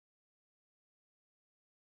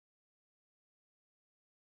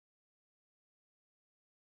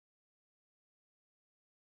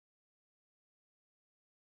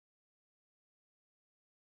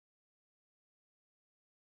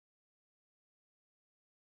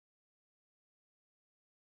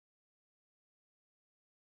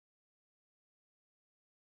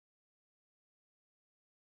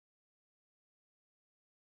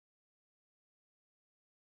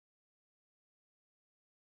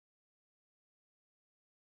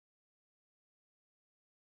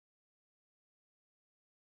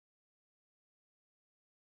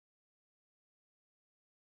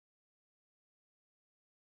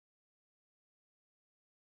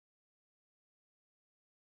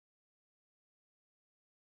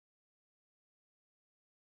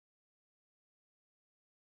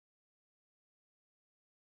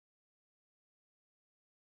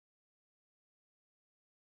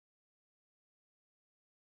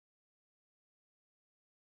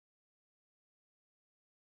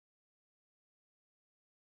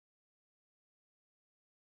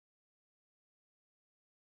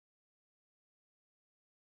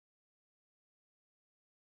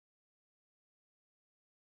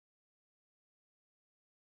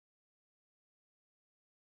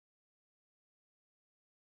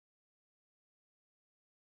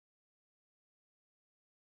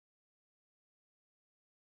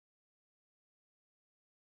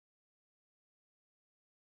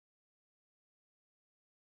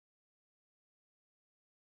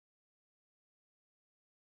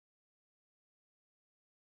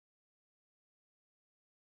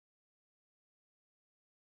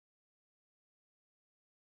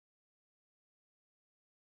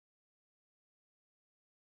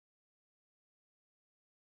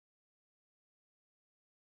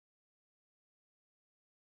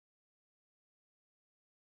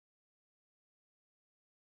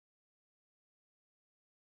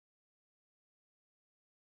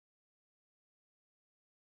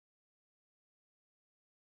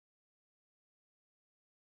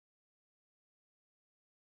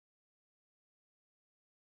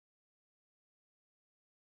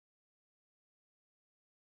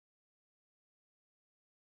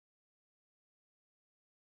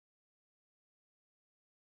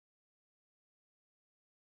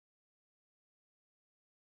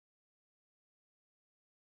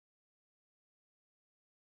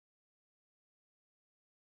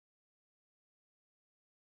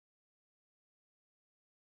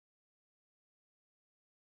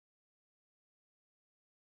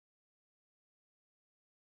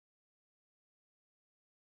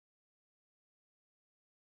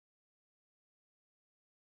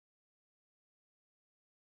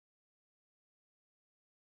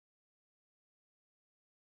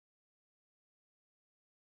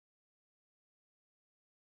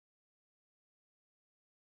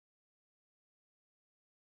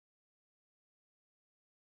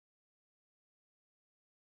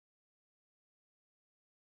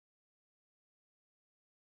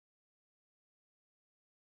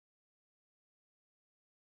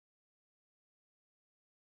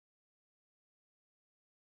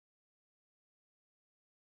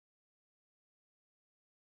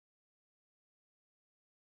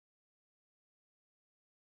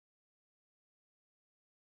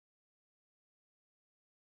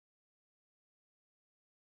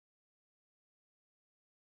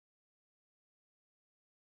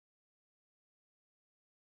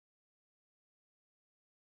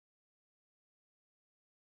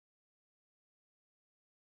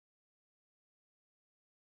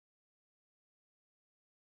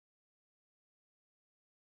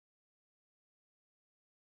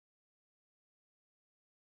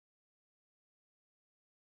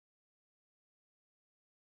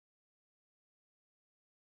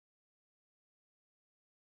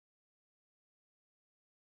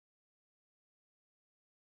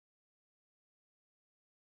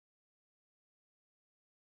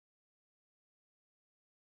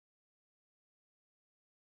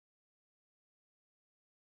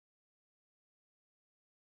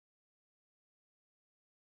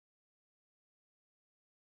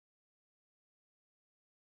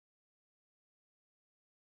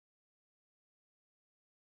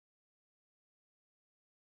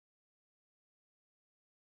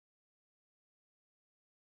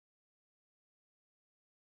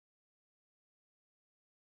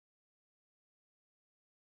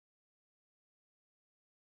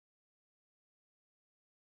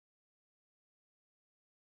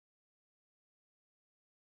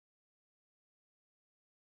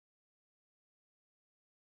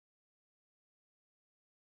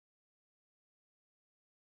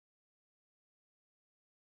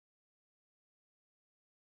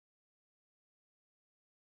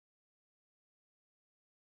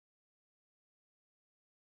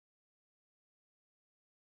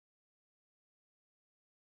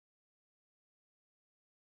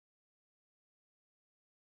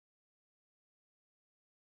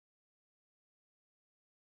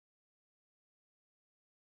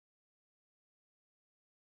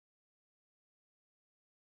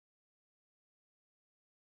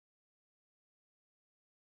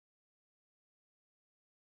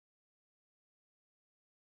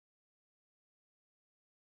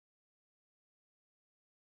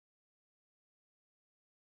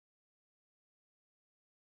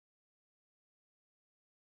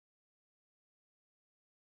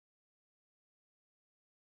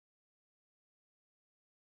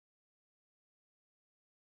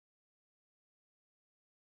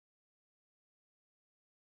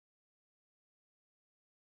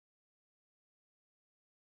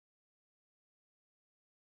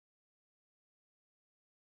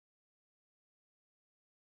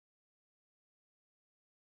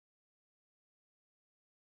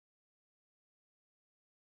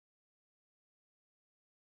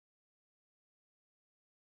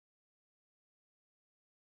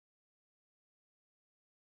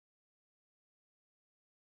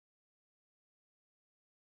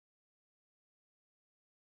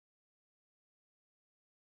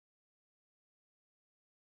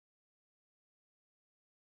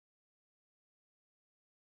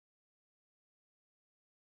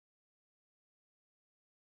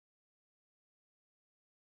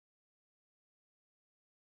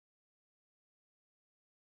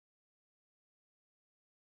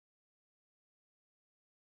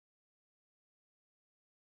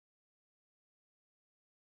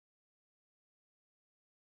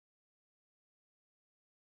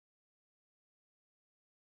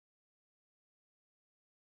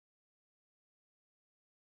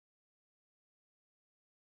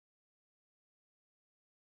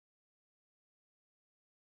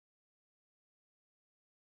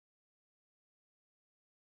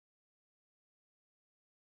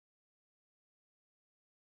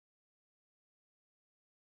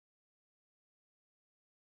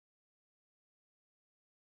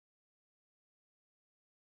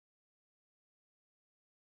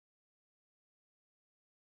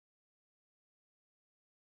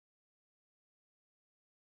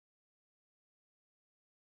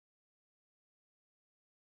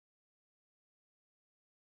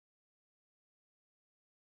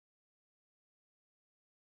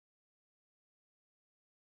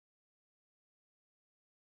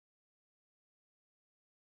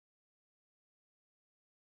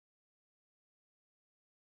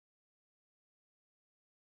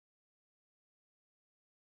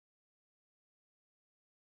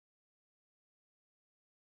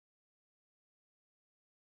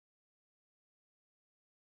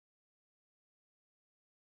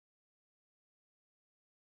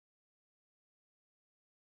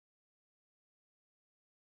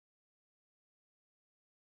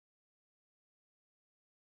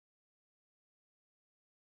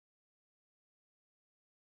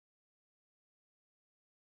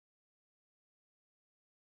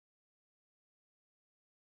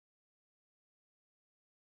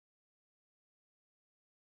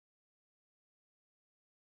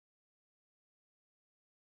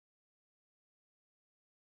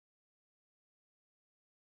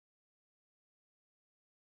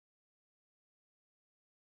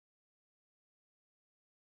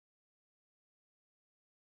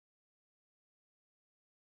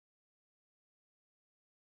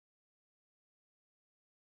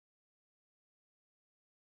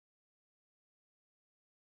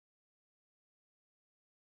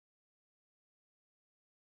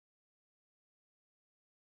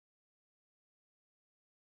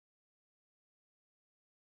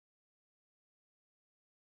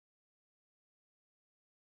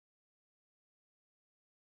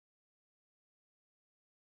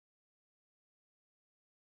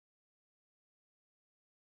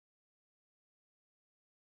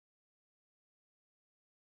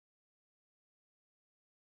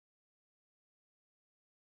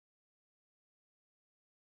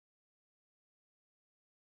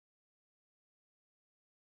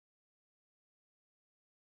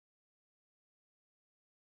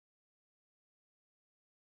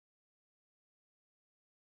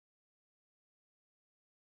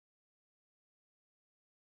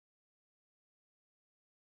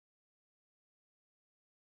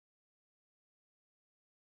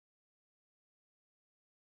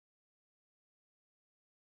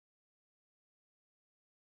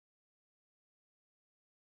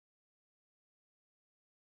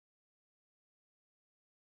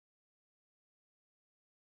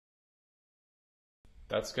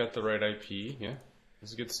That's got the right IP. Yeah, this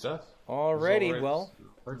is good stuff. This is all Alrighty, right, well,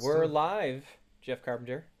 right we're stuff. live, Jeff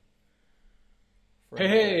Carpenter, for Hey,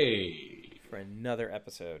 another hey! for another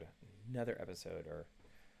episode or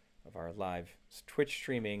of our live Twitch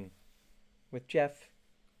streaming with Jeff,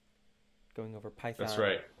 going over That's Python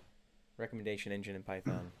right. recommendation engine in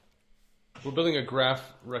Python. We're building a graph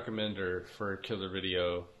recommender for Killer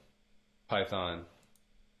Video Python.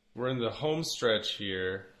 We're in the home stretch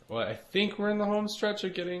here. Well, I think we're in the home stretch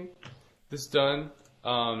of getting this done.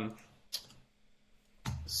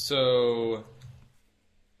 So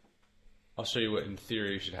I'll show you what in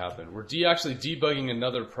theory should happen. We're actually debugging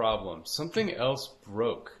another problem. Something else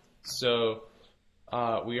broke. So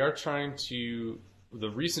we are trying to. The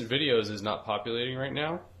recent videos is not populating right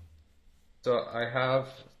now. So I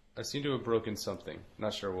seem to have broken something.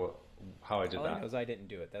 Not sure how I did All I know that. is I didn't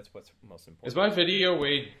do it. That's what's most important. Is my video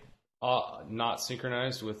way not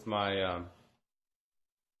synchronized with my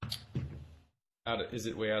is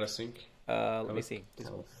it way out of sync? Let me see.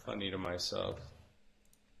 Funny to myself.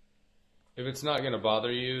 If it's not gonna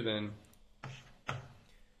bother you, then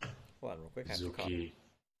Hold on real quick. I have to call. Zuki.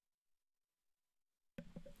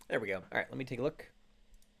 There we go. All right, let me take a look.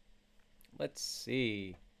 Let's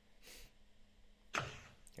see.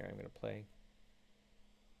 Here, I'm going to play.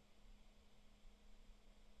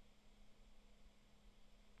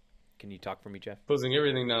 Can you talk for me, Jeff? Closing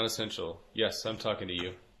everything non-essential. Yes, I'm talking to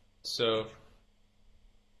you. So,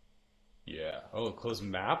 yeah. Oh, close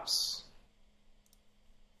maps?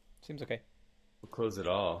 Seems okay. We'll close it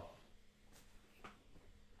all.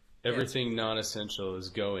 Everything non-essential is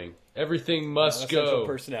going. Everything must Non-essential go.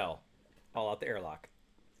 personnel. All out the airlock.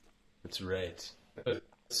 That's right.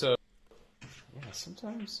 So, yeah,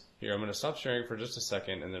 sometimes. Here, I'm going to stop sharing for just a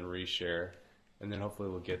second and then reshare. And then hopefully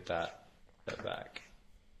we'll get that back.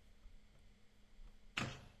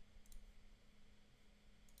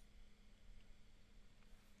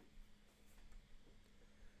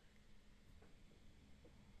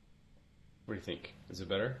 What do you think? Is it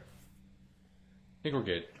better? I think we're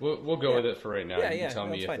good. We'll go with it for right now. Yeah, You yeah, can tell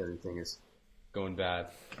no, me it's if fine. anything is going bad.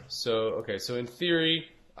 So, okay, so in theory,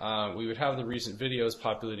 we would have the recent videos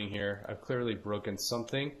populating here. I've clearly broken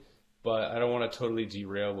something, but I don't want to totally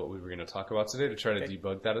derail what we were going to talk about today to try to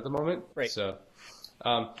debug that at the moment. Right. So,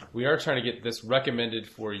 we are trying to get this recommended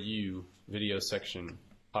for you video section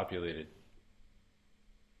populated.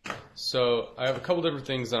 So I have a couple different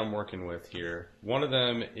things that I'm working with here. One of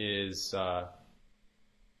them is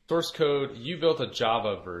source code. You built a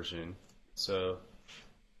Java version, so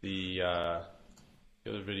the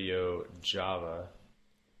Killer Video Java,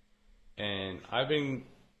 and I've been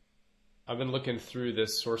looking through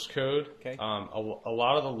this source code. Okay. A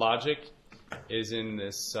lot of the logic is in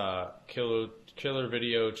this Killer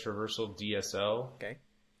Video Traversal DSL Okay.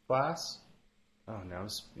 class. Oh,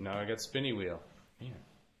 now I got spinny wheel. Man.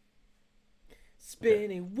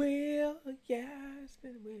 Spinning wheel, yeah,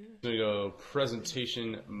 spinning wheel. I'm gonna go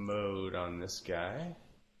presentation mode on this guy.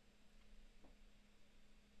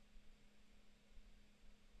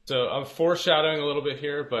 So I'm foreshadowing a little bit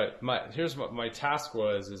here, but here's what my task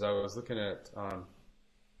was: is I was looking at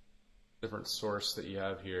different source that you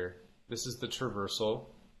have here. This is the traversal,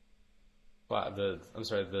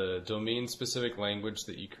 the domain-specific language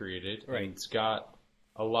that you created. Right. And it's got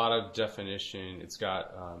a lot of definition. It's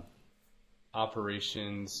got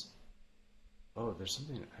operations. Oh, there's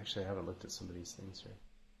something. Actually, I haven't looked at some of these things here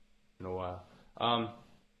in a while.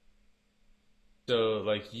 So,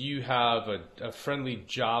 like, you have a friendly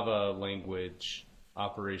Java language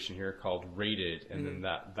operation here called rated, and then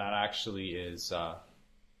that actually is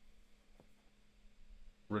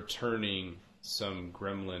returning some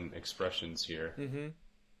gremlin expressions here,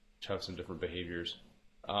 which have some different behaviors.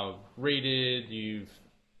 Rated, you've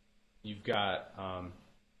got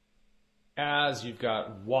you've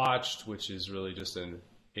got watched, which is really just an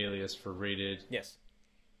alias for rated. Yes.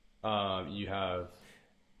 You have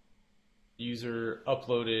user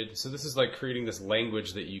uploaded. So this is like creating this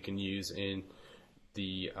language that you can use in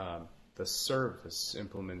the service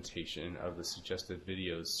implementation of the suggested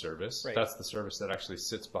videos service. Right. That's the service that actually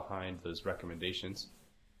sits behind those recommendations.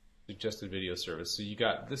 Suggested video service. So you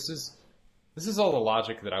got this is all the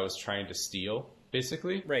logic that I was trying to steal,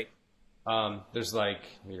 basically. Right. There's like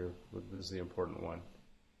here, this is the important one.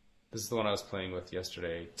 This is the one I was playing with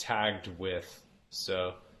yesterday. Tagged with.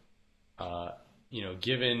 So,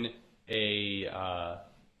 given a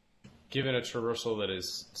traversal that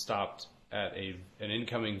is stopped at an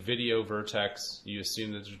incoming video vertex, you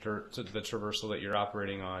assume that the traversal that you're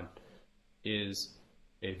operating on is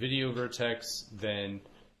a video vertex. Then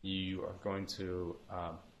you are going to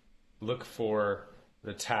look for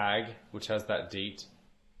the tag, which has that date,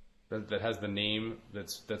 that has the name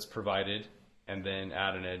that's provided, and then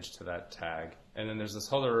add an edge to that tag. And then there's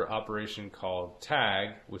this other operation called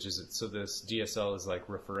tag, which is so this DSL is like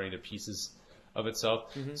referring to pieces of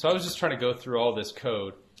itself. So I was just trying to go through all this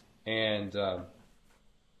code, and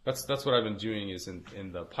that's what I've been doing is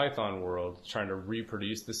in the Python world, trying to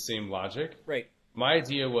reproduce the same logic. Right. My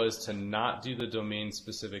idea was to not do the domain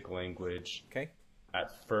specific language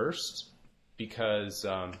at first, because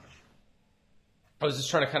I was just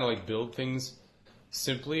trying to kind of like build things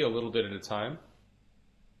simply a little bit at a time.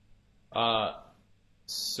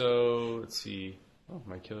 So let's see. Oh,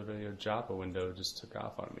 my Killer Video Java window just took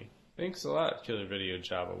off on me. Thanks a lot, Killer Video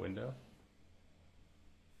Java window.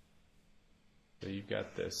 So you've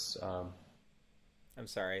got this. I'm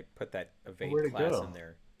sorry, I put that evade where'd it class go? in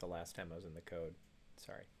there the last time I was in the code.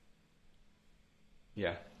 Sorry.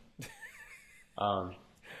 Yeah.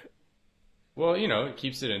 Well, you know, it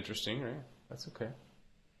keeps it interesting, right? That's okay.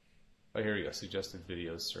 Oh, here we go. Suggested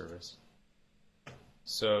videos service.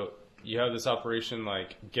 So you have this operation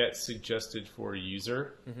like get suggested for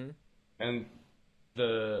user, and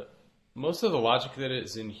most of the logic that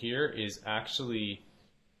is in here is actually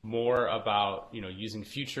more about, you know, using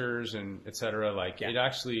features and etc. Like it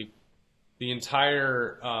actually, the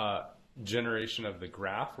entire generation of the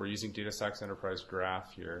graph, we're using DataStax Enterprise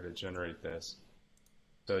Graph here to generate this.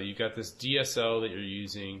 So you got this DSL that you're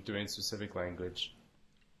using, domain specific language,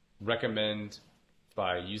 recommend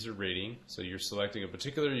by user rating. So you're selecting a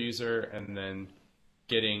particular user and then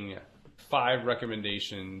getting 5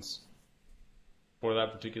 recommendations for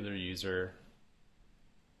that particular user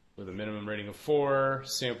with a minimum rating of 4,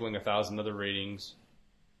 sampling 1,000 other ratings,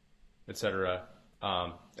 etc.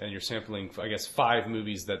 And you're sampling, I guess, 5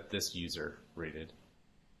 movies that this user rated,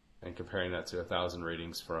 and comparing that to 1,000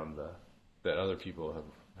 ratings from that other people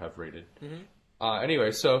have rated.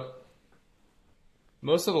 Anyway, so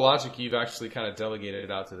most of the logic you've actually kind of delegated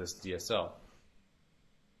out to this DSL.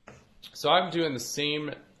 So I'm doing the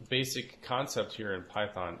same basic concept here in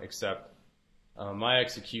Python, except my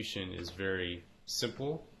execution is very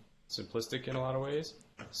simplistic in a lot of ways.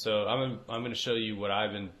 So I'm going to show you what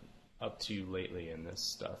I've been up to lately in this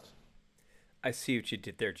stuff. I see what you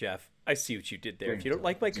did there, Jeff. I see what you did there. If you don't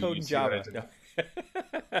like my code in Java,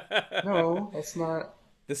 no, that's not.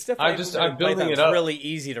 The stuff I'm building it up. Really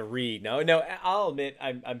easy to read. No, I'll admit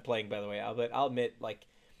I'm playing, by the way. I'll admit, like,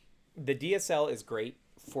 the DSL is great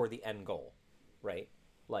for the end goal, right?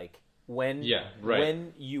 Like when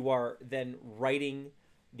you are then writing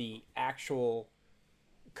the actual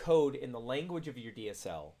code in the language of your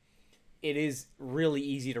DSL, it is really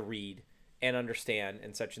easy to read and understand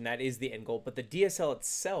and such, and that is the end goal. But the DSL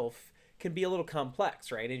itself can be a little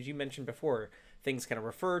complex, right? As you mentioned before, things kind of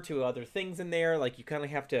refer to other things in there. Like you kind of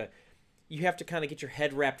have to kind of get your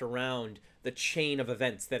head wrapped around the chain of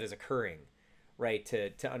events that is occurring, right?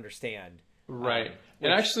 To understand. Right.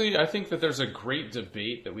 And actually, I think that there's a great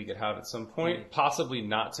debate that we could have at some point, possibly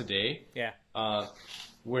not today. Yeah.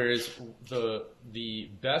 Whereas the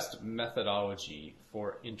best methodology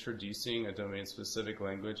for introducing a domain-specific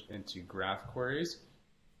language into graph queries,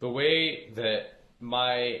 the way that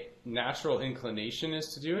my natural inclination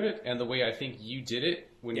is to do it, and the way I think you did it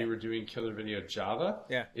when you were doing Killer Video Java,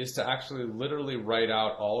 is to actually literally write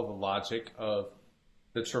out all of the logic of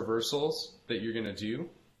the traversals that you're going to do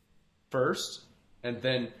first, and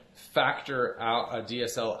then factor out a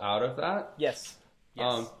DSL out of that. Yes.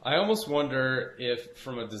 I almost wonder if,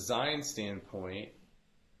 from a design standpoint,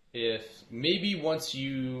 if maybe once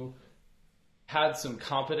you had some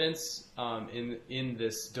competence in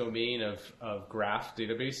this domain of graph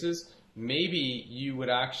databases, maybe you would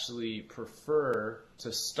actually prefer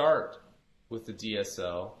to start with the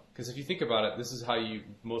DSL. Because if you think about it, this is how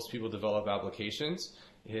most people develop applications,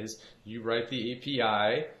 is you write the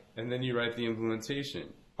API and then you write the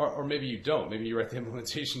implementation. Or maybe you don't. Maybe you write the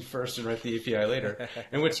implementation first and write the API later.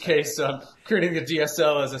 In which case, creating the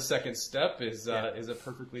DSL as a second step is a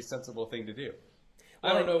perfectly sensible thing to do.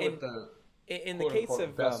 I don't know what in the case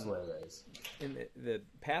of best way is. In the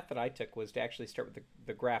path that I took was to actually start with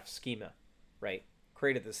the graph schema, right?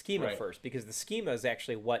 Created the schema first, because the schema is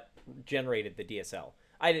actually what generated the DSL.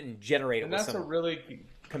 I didn't generate it with some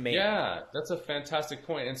command. Yeah, that's a fantastic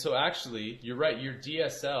point. And so actually, you're right. Your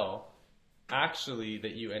DSL actually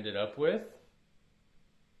that you ended up with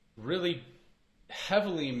really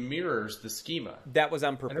heavily mirrors the schema. That was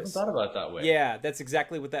on purpose. I never thought about it that way. Yeah, that's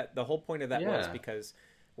exactly what the whole point of that was, because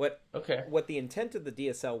what the intent of the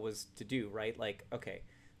DSL was to do, right? Like, okay,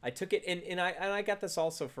 I took it and I got this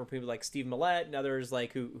also from people like Steve Millett and others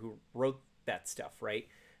like who wrote that stuff, right?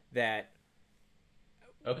 That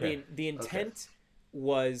the intent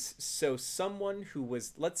was so someone who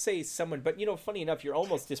was, let's say someone, but funny enough, you're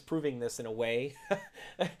almost disproving this in a way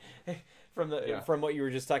from what you were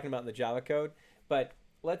just talking about in the Java code. But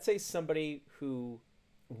let's say somebody who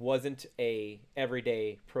wasn't a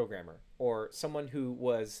everyday programmer, or someone who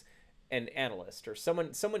was an analyst, or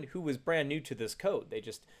someone who was brand new to this code,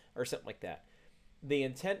 or something like that. The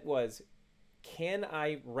intent was, can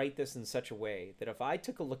I write this in such a way that if I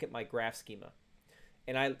took a look at my graph schema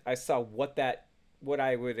and I saw what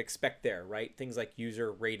I would expect there, right? Things like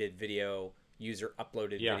user rated video, user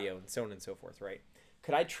uploaded video, and so on and so forth, right?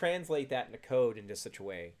 Could I translate that into code into such a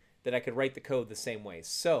way that I could write the code the same way?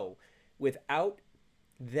 So without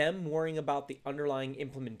them worrying about the underlying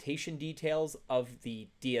implementation details of the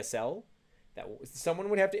DSL, someone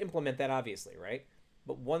would have to implement that, obviously, right?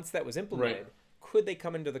 But once that was implemented, could they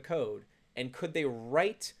come into the code and could they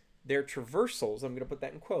write their traversals, I'm going to put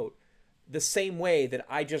that in quote, the same way that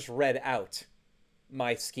I just read out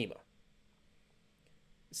my schema?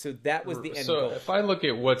 So that was the end goal. So if I look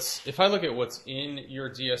at what's in your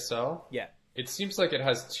DSL, it seems like it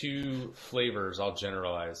has two flavors. I'll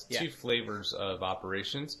generalize. Two flavors of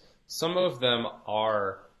operations. Some of them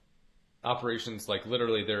are operations like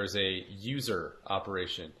literally there is a user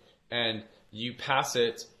operation, and you pass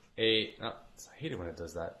it I hate it when it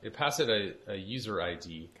does that. It pass it a user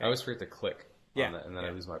ID. I always forget to click on that, and then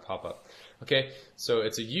I lose my pop-up. Okay, so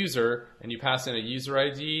it's a user, and you pass in a user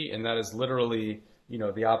ID, and that is literally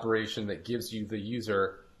the operation that gives you the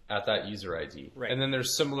user at that user ID. Right. And then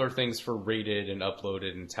there's similar things for rated and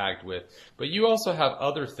uploaded and tagged with. But you also have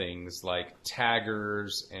other things like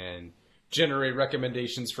taggers and generate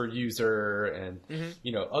recommendations for user and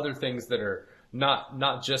other things that are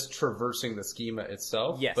not just traversing the schema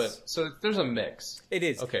itself. Yes. But so there's a mix. It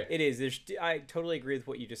is. Okay. It is. I totally agree with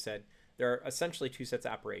what you just said. There are essentially two sets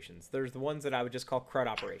of operations. There's the ones that I would just call CRUD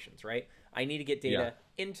operations, right? I need to get data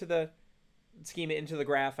into the schema, into the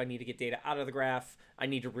graph. I need to get data out of the graph. I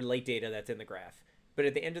need to relate data that's in the graph. But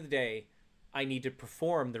at the end of the day, I need to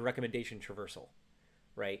perform the recommendation traversal,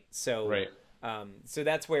 right? So, so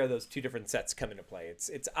that's where those two different sets come into play.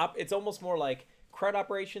 It's almost more like CRUD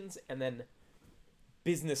operations and then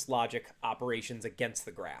business logic operations against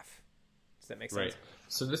the graph. Does that make sense? Right.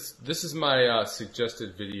 So this is my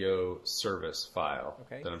suggested video service file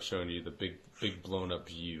that I'm showing you the big blown up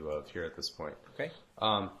view of here at this point. Okay.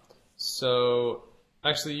 So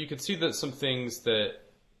actually, you can see that some things that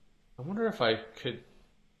I wonder if I could.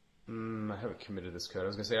 I haven't committed this code. I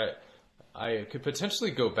was going to say I could potentially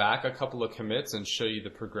go back a couple of commits and show you the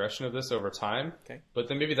progression of this over time. Okay. But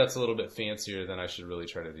then maybe that's a little bit fancier than I should really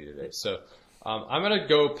try to do today. So I'm going to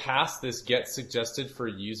go past this get suggested for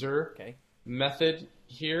user method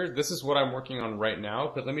here. This is what I'm working on right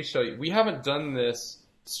now. But let me show you. We haven't done this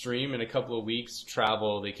stream in a couple of weeks.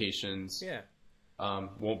 Travel, vacations. Yeah.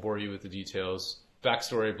 Won't bore you with the details.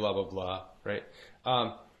 Backstory, blah, blah, blah, right?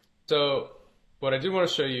 So what I do want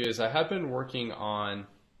to show you is I have been working on,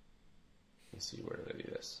 let me see, where did I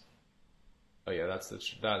do this? Oh yeah,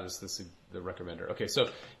 that is the recommender. Okay, so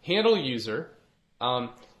handle user.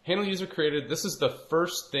 Handle user created, this is the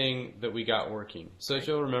first thing that we got working. So if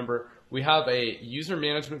you'll remember, we have a user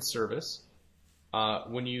management service.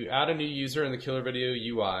 When you add a new user in the Killer Video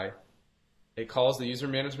UI, it calls the user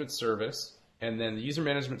management service, and then the user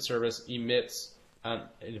management service emits an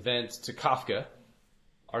event to Kafka.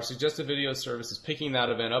 Our suggested video service is picking that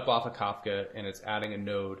event up off of Kafka, and it's adding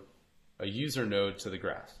a user node to the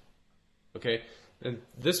graph. Okay, and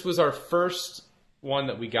this was our first one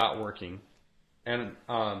that we got working, and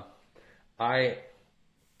I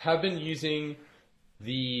have been using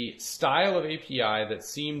the style of API that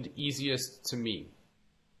seemed easiest to me,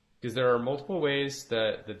 because there are multiple ways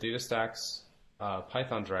that the DataStax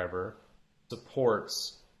Python driver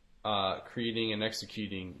supports creating and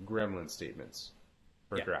executing gremlin statements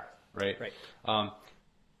for a graph, right?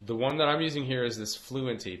 The one that I'm using here is this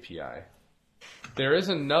Fluent API. There is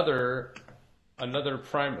another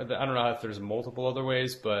prime. I don't know if there's multiple other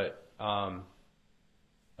ways, but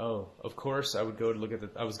of course I would go to look at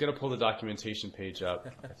I was going to pull the documentation page up.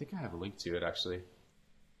 I think I have a link to it actually.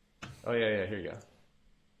 Oh yeah, here you go.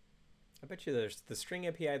 I bet you there's the string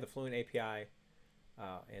API, the Fluent API,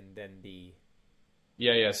 and then the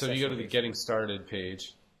So if you go to the getting started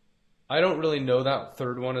page, I don't really know that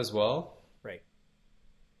third one as well. Right.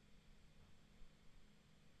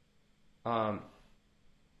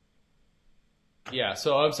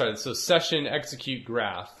 So I'm sorry. So session execute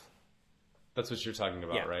graph. That's what you're talking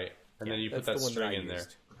about, right? And then you put that string in there.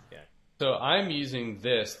 Yeah. So I'm using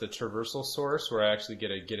the traversal source where I actually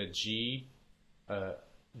get a G,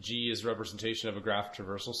 G is representation of a graph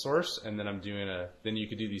traversal source, and then then you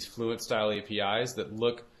could do these Fluent style APIs that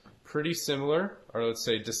look pretty similar, or let's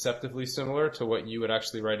say deceptively similar to what you would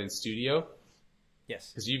actually write in Studio.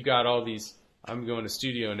 Yes. Because you've got all these, I'm going to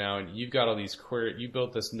Studio now, and you've got all these queries. You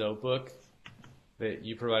built this notebook that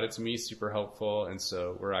you provided to me, super helpful, and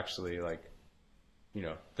so we're actually like,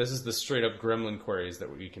 this is the straight up gremlin queries that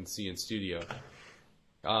we can see in Studio.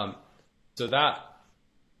 So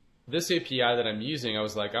this API that I'm using, I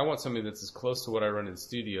was like, I want something that's as close to what I run in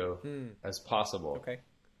Studio as possible. Okay.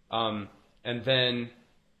 And then,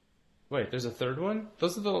 wait, there's a third one?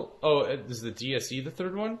 Is the DSE the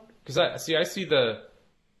third one? Because I see the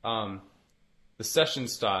session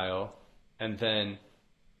style, and then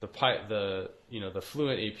the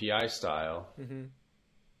Fluent API style. Mm-hmm.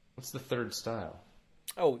 What's the third style?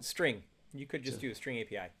 Oh, string. You could just do a string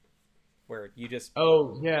API, where you just.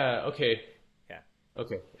 Oh yeah. Okay. Yeah.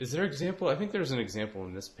 Okay. Is there an example? I think there's an example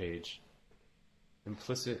in this page.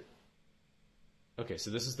 Implicit. Okay,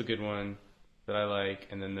 so this is the good one that I like,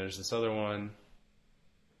 and then there's this other one.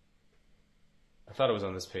 I thought it was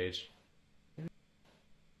on this page.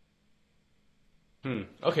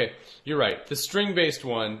 Okay, you're right. The string-based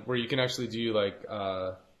one, where you can actually do like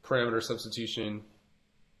parameter substitution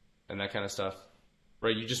and that kind of stuff.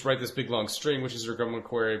 Right, you just write this big long string, which is your gremlin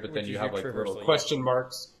query, but then you have like little question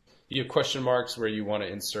marks. You have question marks where you want to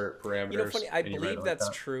insert parameters. Funny, I believe that's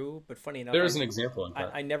true, but funny enough, there is an example of that.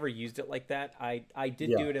 I never used it like that. I did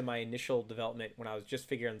do it in my initial development when I was just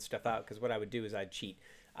figuring stuff out, because what I would do is I'd cheat.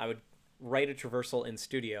 I would write a traversal in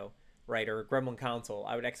Studio, right, or a gremlin console.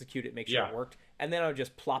 I would execute it, make sure it worked, and then I would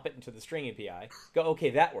just plop it into the string API. Go, okay,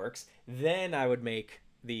 that works. Then I would make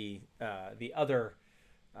the other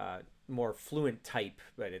more Fluent type,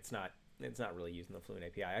 but it's not really using the Fluent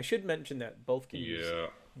API. I should mention that both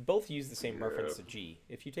use the same reference to G.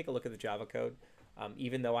 If you take a look at the Java code,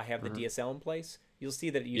 even though I have the DSL in place, you'll see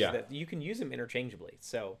that it uses that you can use them interchangeably.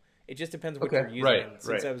 So it just depends what you're using. Right, and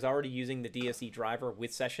since I was already using the DSE driver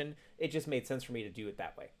with session, it just made sense for me to do it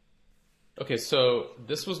that way. Okay, so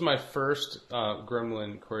this was my first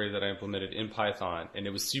gremlin query that I implemented in Python, and it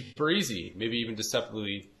was super easy, maybe even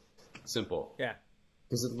deceptively simple. Yeah.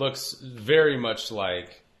 Because it looks very much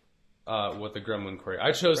like what the gremlin query.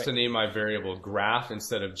 I chose to name my variable graph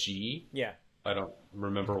instead of G. Yeah. I don't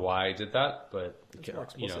remember why I did that, but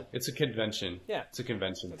it's a convention. Yeah. It's a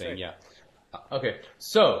convention thing. Right. Yeah. Okay.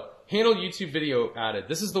 So handle YouTube video added.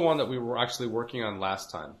 This is the one that we were actually working on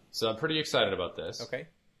last time. So I'm pretty excited about this. Okay.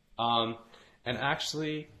 And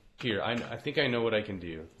actually, here I think I know what I can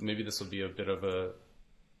do. Maybe this will be a bit of a.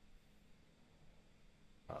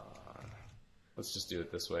 Let's just do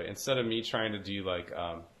it this way. Instead of me trying to do like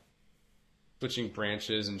switching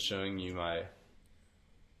branches and showing you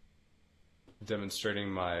demonstrating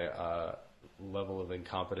my level of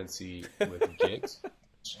incompetency with Git.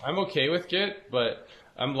 I'm okay with Git, but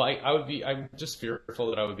I'm just fearful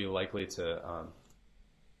that I would be likely to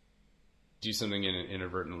do something and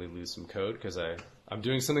inadvertently lose some code, because I'm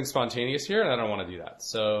doing something spontaneous here and I don't want to do that.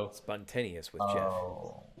 So spontaneous with Jeff.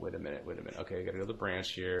 Oh, wait a minute. Okay, I gotta go to the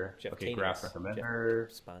branch here. Jeff-tanious. Okay, graph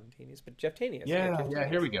recommender. Spontaneous, but Jeff-tanious. Yeah,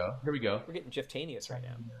 here we go. We're getting Jeff-tanious right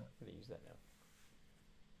now. I'm gonna use that now.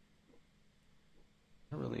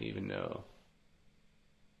 I don't really even know.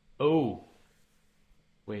 Oh,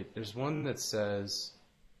 wait, there's one that says.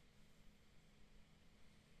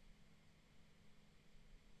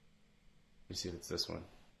 Let me see if it's this one.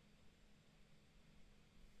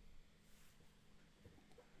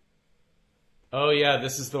 Oh yeah,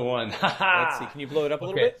 this is the one. Let's see. Can you blow it up a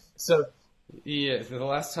little bit? So, yeah, the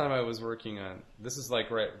last time I was working on this is like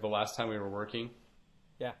the last time we were working.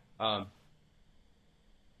 Yeah.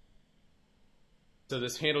 So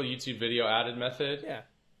this handle YouTube video added method. Yeah.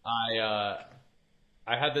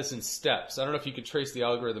 I had this in steps. I don't know if you could trace the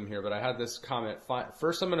algorithm here, but I had this comment.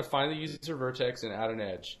 First, I'm going to find the user vertex and add an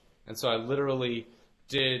edge. And so I literally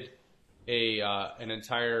did an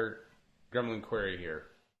entire gremlin query here,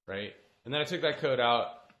 right? And then I took that code out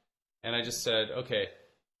and I just said, okay,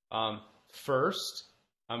 first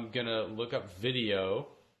I'm going to look up video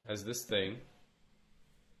as this thing.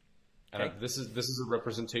 Okay. This is a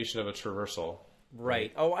representation of a traversal.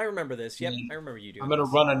 Right. Oh, I remember this. Yep, I remember you doing I'm going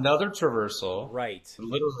to run another traversal. Right.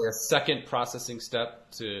 Literally a second processing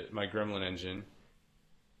step to my gremlin engine.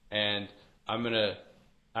 And I'm going to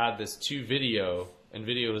add this to video, and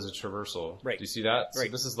video is a traversal. Right. Do you see that? Right.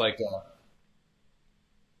 So this is like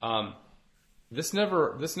this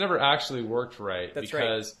never actually worked right. That's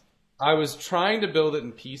because I was trying to build it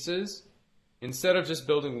in pieces instead of just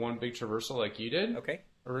building one big traversal like you did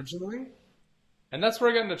originally. And that's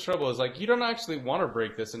where I got into trouble, is like, you don't actually want to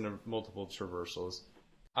break this into multiple traversals.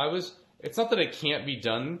 It's not that it can't be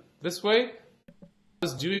done this way. I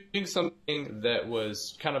was doing something that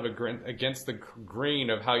was kind of against the grain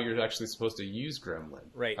of how you're actually supposed to use Gremlin.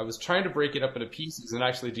 Right. I was trying to break it up into pieces and I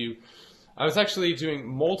was actually doing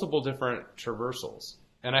multiple different traversals.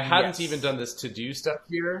 And I hadn't even done this to-do step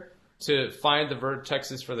here to find the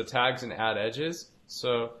vertexes for the tags and add edges.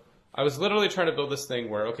 So I was literally trying to build this thing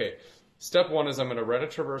where, okay, step one is I'm going to write a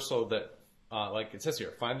traversal that, like it says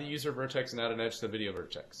here, find the user vertex and add an edge to the video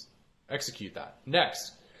vertex. Execute that.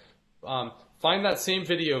 Next, find that same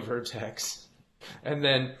video vertex and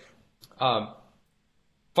then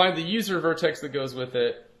find the user vertex that goes with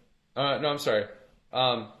it. No, I'm sorry.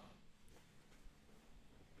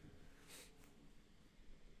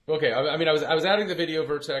 Okay, I mean, I was adding the video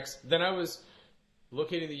vertex, then I was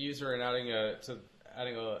locating the user and adding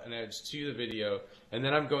an edge to the video, and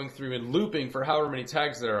then I'm going through and looping for however many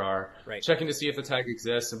tags there are, checking to see if the tag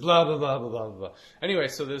exists, and blah blah blah blah blah blah. Anyway,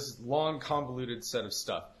 so this long convoluted set of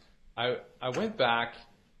stuff. I went back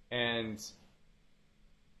and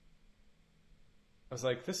I was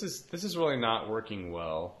like, this is really not working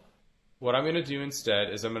well. What I'm going to do instead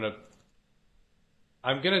is I'm going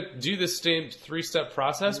to do the same 3-step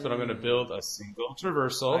process, but I'm going to build a single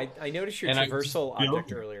traversal. I noticed your traversal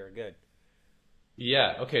object earlier. Good.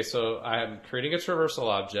 Yeah. Okay. So I'm creating a traversal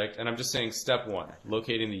object, and I'm just saying step 1,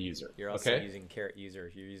 locating the user. You're also using caret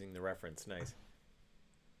user. You're using the reference. Nice.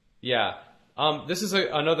 Yeah. This is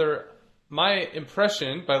my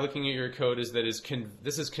impression by looking at your code is that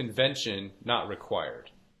this is convention, not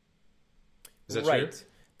required. Is that true?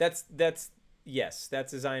 That's yes.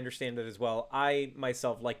 That's as I understand it as well. I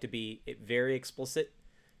myself like to be very explicit,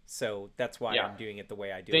 so that's why I'm doing it the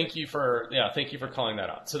way I do. Thank you for calling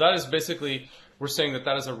that out. So that is basically, we're saying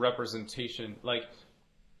that is a representation, like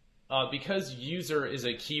because user is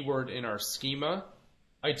a keyword in our schema.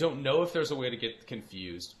 I don't know if there's a way to get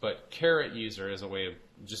confused, but caret user is a way of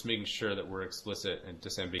just making sure that we're explicit and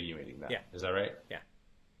disambiguating that. Yeah. Is that right? Yeah.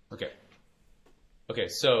 Okay. Okay,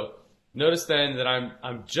 so notice then that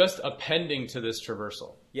I'm just appending to this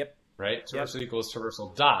traversal. Yep. Right? Traversal equals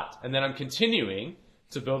traversal dot. And then I'm continuing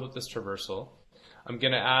to build up this traversal. I'm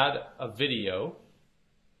going to add a video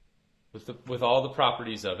with all the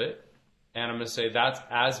properties of it. And I'm going to say that's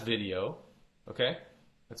as video. Okay?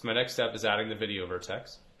 That's my next step, is adding the video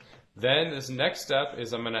vertex. Then this next step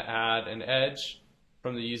is I'm going to add an edge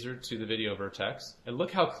from the user to the video vertex. And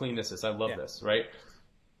look how clean this is. I love this, right?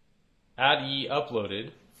 Add E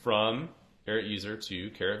uploaded from caret user to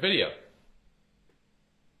caret video.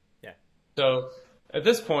 Yeah. So at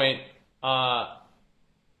this point,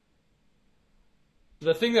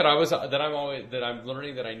 the thing that I'm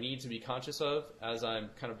learning that I need to be conscious of as I'm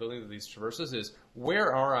kind of building these traversals is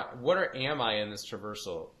what am I in this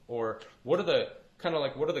traversal, or what are the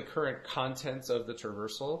current contents of the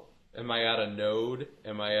traversal? Am I at a node?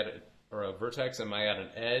 Am I at a vertex? Am I at an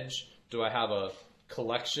edge? Do I have a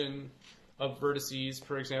collection of vertices,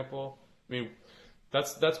 for example? I mean,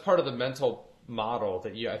 that's part of the mental model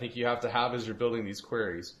that I think you have to have as you're building these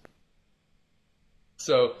queries.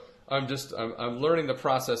 So I'm learning the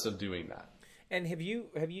process of doing that. And have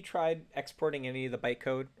you tried exporting any of the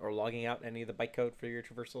bytecode or logging out any of the bytecode for your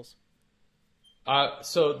traversals?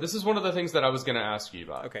 So this is one of the things that I was going to ask you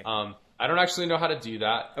about. Okay. I don't actually know how to do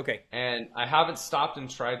that. Okay. And I haven't stopped and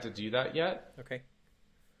tried to do that yet. Okay.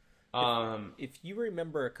 If you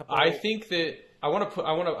remember a couple, I think that I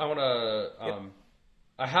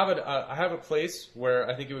have a place where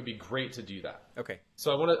I think it would be great to do that. Okay.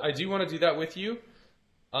 So I do want to do that with you.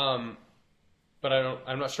 But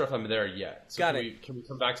I'm not sure if I'm there yet. So Got it. Can we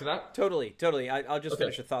come back to that? Totally. I'll just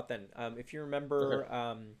finish a thought then. If you remember,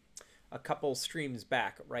 a couple streams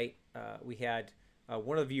back, right? We had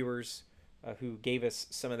one of the viewers who gave us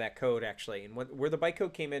some of that code actually, and where the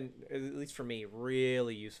bytecode came in, at least for me,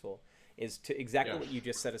 really useful, is to exactly what you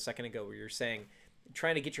just said a second ago, where you're saying,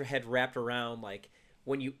 trying to get your head wrapped around, like,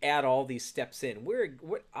 when you add all these steps in,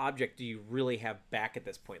 what object do you really have back at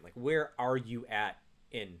this point? Like, where are you at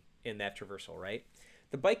in that traversal, right?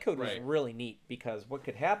 The bytecode was really neat, because what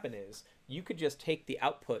could happen is you could just take the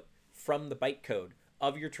output from the bytecode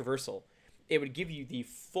of your traversal. It would give you the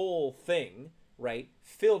full thing, right,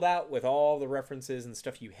 filled out with all the references and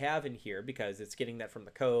stuff you have in here, because it's getting that from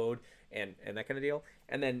the code and that kind of deal.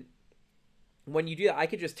 And then when you do that, I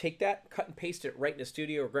could just take that, cut and paste it right into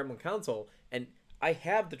Studio or Gremlin Console, and I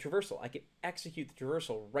have the traversal. I can execute the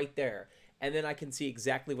traversal right there, and then I can see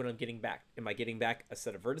exactly what I'm getting back. Am I getting back a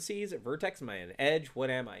set of vertices, a vertex? Am I an edge? What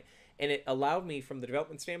am I? And it allowed me, from the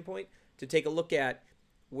development standpoint, to take a look at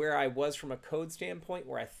where I was from a code standpoint,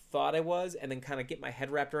 where I thought I was, and then kind of get my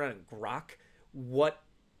head wrapped around and grok what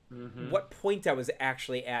what point I was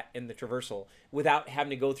actually at in the traversal without having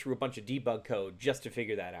to go through a bunch of debug code just to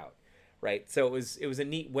figure that out, right? So it was a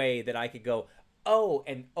neat way that I could go, oh,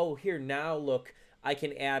 and oh, here now look, I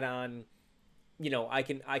can add on, I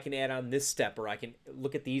can add on this step, or I can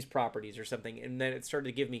look at these properties or something, and then it started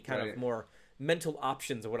to give me kind of more mental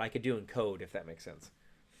options of what I could do in code, if that makes sense.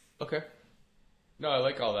 Okay. No, I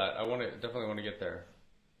like all that. Definitely want to get there.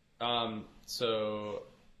 So,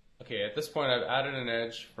 okay, at this point I've added an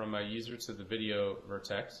edge from my user to the video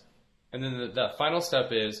vertex. And then the final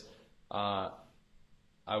step is I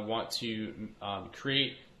want to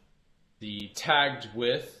create the tagged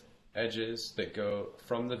with edges that go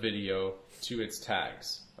from the video to its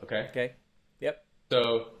tags. Okay? Okay. Yep.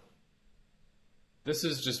 So this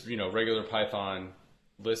is just, regular Python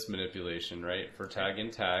list manipulation, right? For tag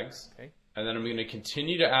and tags. Okay. And then I'm going to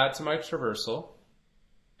continue to add to my traversal.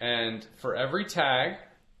 And for every tag,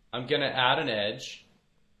 I'm going to add an edge.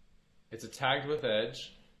 It's a tagged with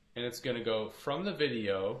edge. And it's going to go from the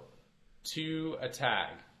video to a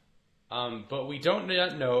tag. But we don't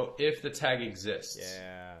yet know if the tag exists.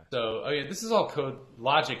 Yeah. So, okay, this is all code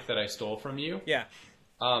logic that I stole from you. Yeah.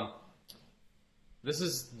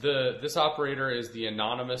 This operator is the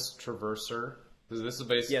anonymous traverser. This is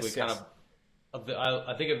basically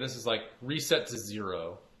I think of this as like reset to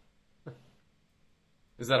 0.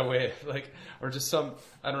 Is that a way, or just some?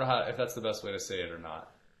 I don't know if that's the best way to say it or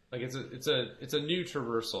not. Like it's a new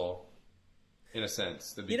traversal, in a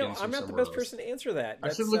sense that begins from I'm not the best person to answer that.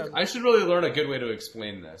 I should really learn a good way to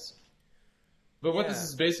explain this. But what this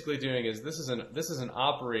is basically doing is this is an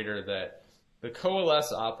operator that the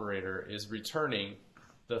coalesce operator is returning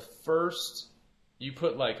the first. You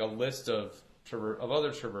put like a list of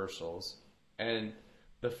other traversals, and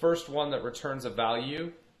the first one that returns a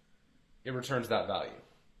value, it returns that value.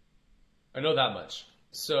 I know that much.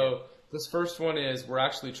 So this first one is we're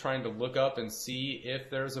actually trying to look up and see if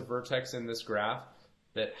there's a vertex in this graph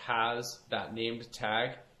that has that named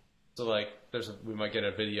tag. So like we might get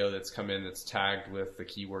a video that's come in that's tagged with the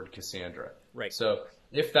keyword Cassandra. Right. So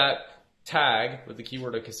if that tag with the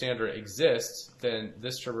keyword of Cassandra exists, then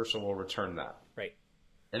this traversal will return that. Right.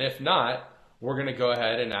 And if not, we're going to go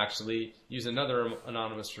ahead and actually use another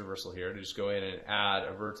anonymous traversal here to just go in and add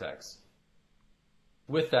a vertex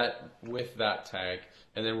with that tag,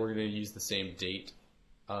 and then we're going to use the same date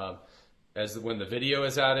as when the video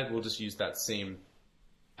is added. We'll just use that same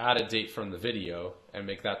added date from the video and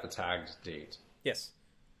make that the tagged date. Yes.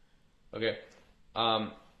 Okay.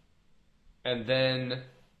 And then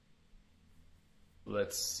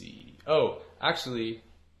let's see. Oh, actually,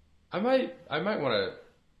 I might want to.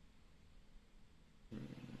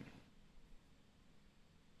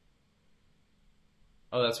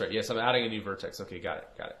 Oh, that's right. Yes, I'm adding a new vertex. Okay, got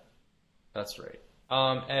it. That's right.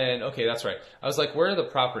 And okay, that's right. I was like, where are the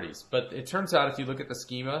properties? But it turns out if you look at the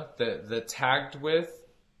schema, the tagged with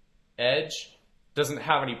edge doesn't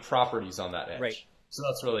have any properties on that edge. Right. So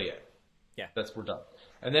that's really it. Yeah. We're done.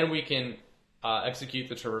 And then we can execute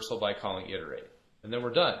the traversal by calling iterate. And then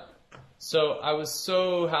we're done. So I was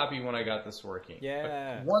so happy when I got this working.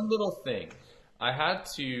 Yeah. But one little thing. I had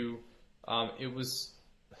to, it was...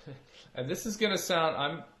 And this is gonna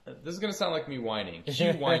sound like me whining.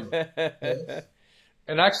 You whine.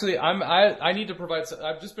 And actually, I need to provide.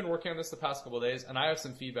 I've just been working on this the past couple of days, and I have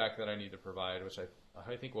some feedback that I need to provide, which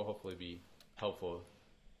I think will hopefully be helpful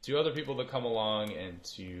to other people that come along and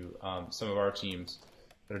to some of our teams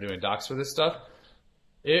that are doing docs for this stuff.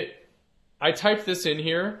 I typed this in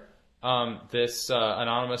here, this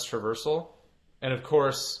anonymous traversal, and of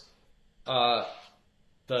course.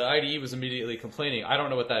 The IDE was immediately complaining. I don't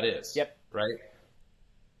know what that is. Yep. Right?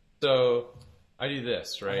 So I do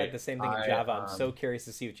this, right? I had the same thing in Java. I'm so curious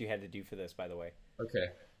to see what you had to do for this, by the way. Okay.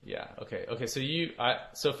 Yeah. Okay.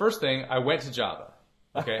 So first thing, I went to Java.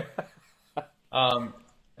 Okay. And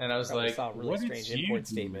I was like, saw a really strange import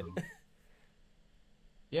statement.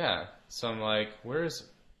 Yeah. So I'm like, where's...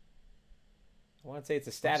 I want to say it's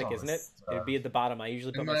a static, isn't it? It'd be at the bottom. I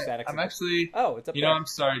usually put my static. I'm actually... Oh, it's up there. I'm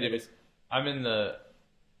sorry, David. I'm in the...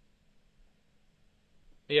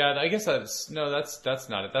 Yeah, I guess that's not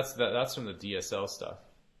it. That's from the DSL stuff.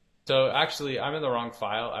 So actually, I'm in the wrong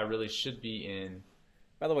file. I really should be in.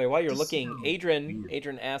 By the way, while you're looking,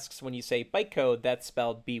 Adrian asks when you say bytecode, that's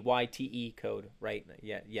spelled BYTE code, right?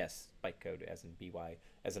 Yeah, yes, bytecode as in BY,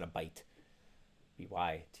 as in a byte.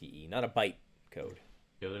 BYTE, not a byte code.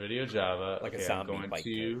 Go to video Java. Like a zombie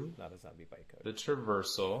bytecode, not a zombie bytecode. The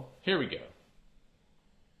traversal. Here we go.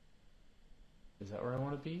 Is that where I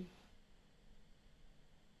want to be?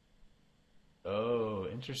 Oh,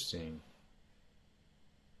 interesting.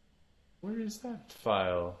 Where is that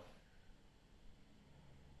file?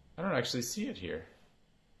 I don't actually see it here.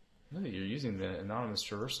 I know that you're using the anonymous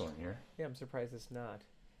traversal in here. Yeah, I'm surprised it's not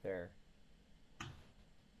there.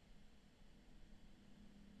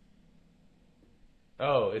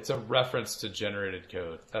 Oh, it's a reference to generated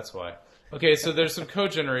code. That's why. Okay, so there's some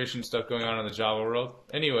code generation stuff going on in the Java world.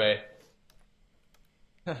 Anyway,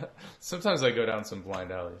 sometimes I go down some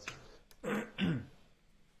blind alleys. Go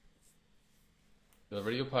to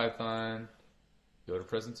Radio Python, go to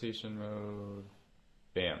presentation mode,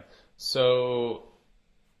 bam. So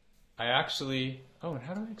I actually, oh, and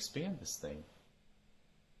how do I expand this thing?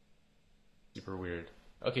 Super weird.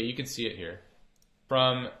 Okay, you can see it here.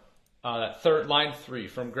 From line 3,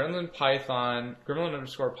 from gremlin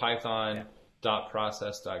underscore Python dot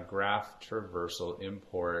process dot graph traversal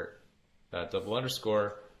import double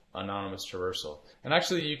underscore anonymous traversal. And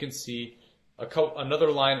actually you can see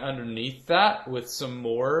another line underneath that with some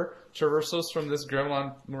more traversals from this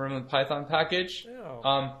gremlin Python package.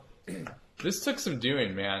 Oh. This took some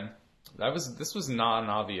doing, man. This was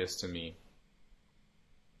non-obvious to me.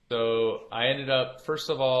 So I ended up, first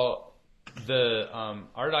of all,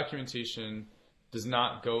 our documentation does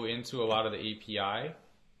not go into a lot of the API.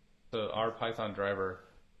 So our Python driver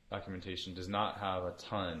documentation does not have a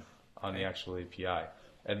ton on the actual API.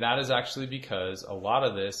 And that is actually because a lot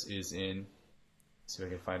of this is in, let's see if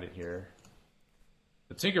I can find it here,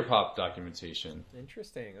 the Tinkerpop documentation.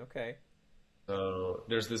 Interesting, okay. So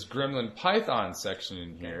there's this gremlin Python section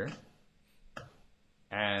in here.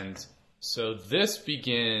 And so this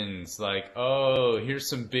begins like, oh, here's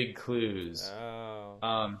some big clues.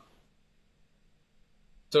 Oh.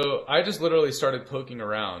 So I just literally started poking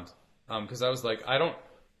around because I was like, I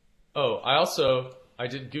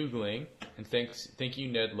did Googling, and thank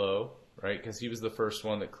you, Ned Lowe, right? Because he was the first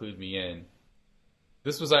one that clued me in.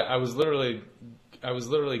 I was literally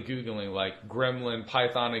Googling like gremlin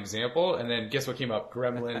Python example, and then guess what came up?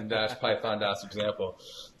 Gremlin-Python-example.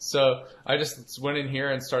 So I just went in here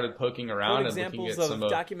and started poking around and looking at some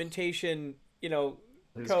documentation, code.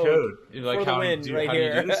 Like for the win right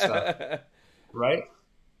here. Do this stuff, right?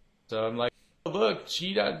 So I'm like, oh, look,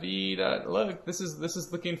 G.V. Look, this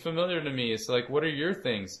is looking familiar to me. It's like, what are your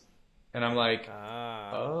things? And I'm like,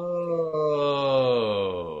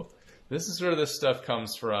 oh, this is where this stuff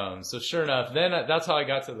comes from. So sure enough, then that's how I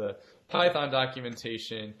got to the Python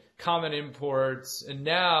documentation, common imports, and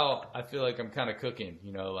now I feel like I'm kind of cooking,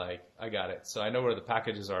 like I got it. So I know where the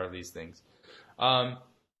packages are of these things.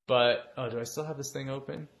 But, do I still have this thing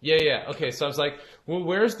open? Yeah. Okay, so I was like, well,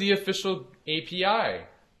 where's the official API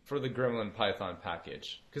for the gremlin Python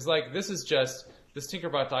package? Because like this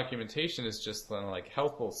Tinkerbot documentation is just like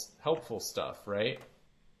helpful stuff, right?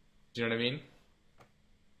 Do you know what I mean?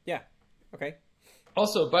 Yeah. Okay.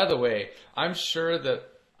 Also, by the way, I'm sure that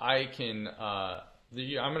I can. I'm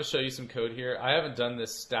going to show you some code here. I haven't done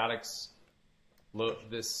this statics. I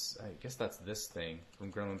guess that's this thing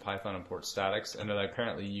from gremlin Python import statics, and then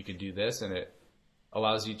apparently you can do this, and it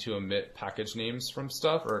allows you to omit package names from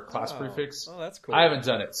stuff or class prefix. Oh, that's cool. I haven't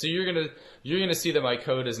done it, so you're gonna see that my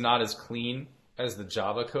code is not as clean as the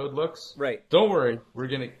Java code looks. Right. Don't worry, we're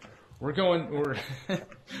going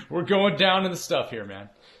we're going down in the stuff here, man.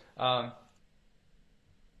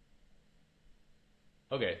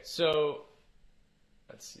 Okay, so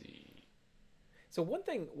let's see. So one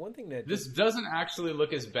thing that this doesn't actually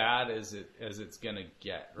look as bad as it's gonna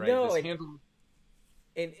get, right? No,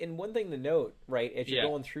 and one thing to note, right, as you're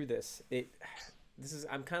going through this,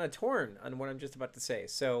 I'm kind of torn on what I'm just about to say.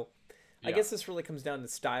 So I guess this really comes down to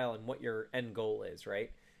style and what your end goal is,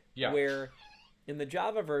 right? Yeah. Where in the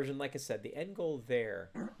Java version, like I said, the end goal there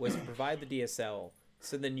was to provide the DSL,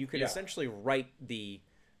 so then you could essentially write the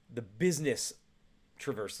business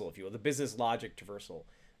traversal, if you will, the business logic traversal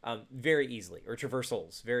very easily, or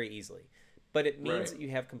traversals very easily. But it means that you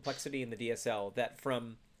have complexity in the DSL that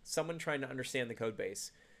from someone trying to understand the code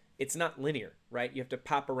base, it's not linear, right? You have to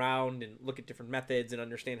pop around and look at different methods and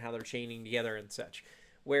understand how they're chaining together and such.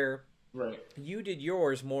 Where you did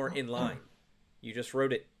yours more in line. You just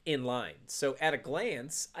wrote it in line. So at a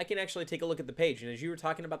glance, I can actually take a look at the page. And as you were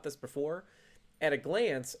talking about this before, at a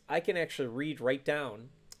glance, I can actually read right down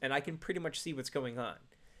and I can pretty much see what's going on.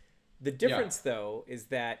 The difference, though, is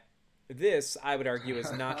that this, I would argue,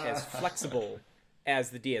 is not as flexible as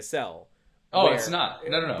the DSL. Oh, it's not.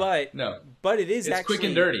 No. But it is actually quick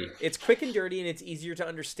and dirty. It's quick and dirty, and it's easier to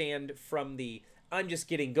understand from the I'm just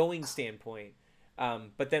getting going standpoint.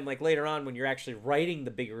 But then, like later on, when you're actually writing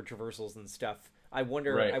the bigger traversals and stuff, I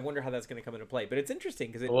wonder how that's going to come into play. But it's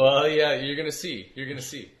interesting because you're gonna see.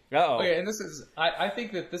 Uh-oh. Okay, and I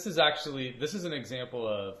think that this is an example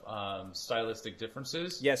of stylistic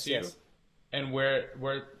differences. Yes. And where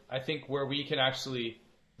I think where we can actually,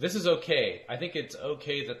 this is okay. I think it's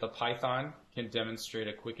okay that the Python can demonstrate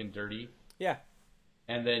a quick and dirty. Yeah.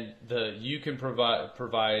 And then you can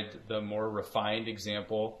provide the more refined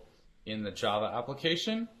example in the Java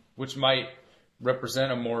application, which might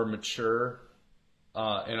represent a more mature,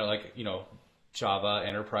 Java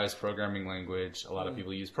enterprise programming language. A lot of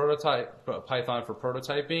people use Python for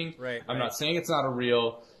prototyping. Right. I'm not saying it's not a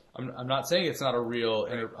real. I'm not saying it's not a real.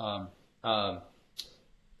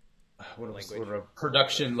 What a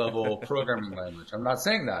production level programming language. I'm not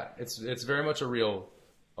saying that. It's very much a real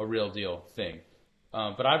deal thing.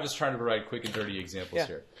 But I'm just trying to provide quick and dirty examples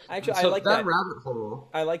here. Actually, so I like that rabbit hole.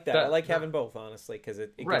 I like that. I like having both, honestly, because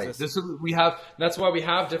it right. gives us... That's why we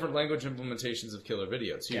have different language implementations of Killer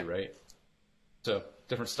Video too, right? So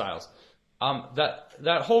different styles.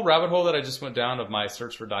 That whole rabbit hole that I just went down of my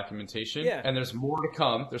search for documentation, and there's more to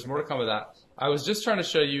come. There's more to come of that. I was just trying to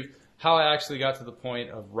show you how I actually got to the point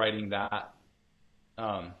of writing that,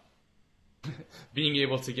 being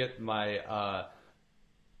able to get my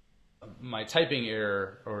my typing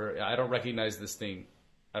error, or I don't recognize this thing,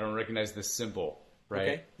 I don't recognize this symbol, right?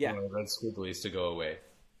 Okay. Yeah. Red squigglies to go away.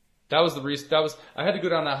 That was the reason. I had to go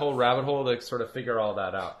down that whole rabbit hole to sort of figure all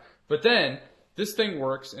that out. But then this thing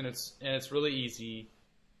works, and it's really easy.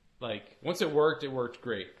 Like once it worked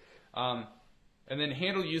great. And then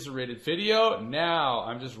handle user rated video. Now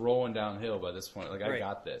I'm just rolling downhill by this point. Like I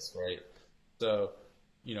got this, right? So,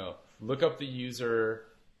 look up the user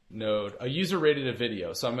node. A user rated a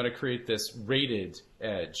video. So I'm going to create this rated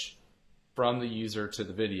edge from the user to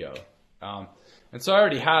the video. And so I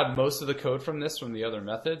already had most of the code from the other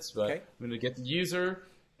methods, but I'm going to get the user,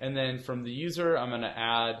 and then from the user, I'm going to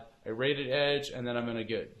add a rated edge, and then I'm going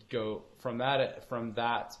to go from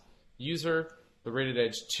that user, the rated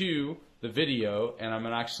edge, to the video, and I'm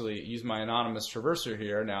going to actually use my anonymous traverser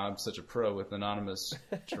here. Now I'm such a pro with anonymous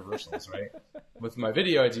traversals, right? With my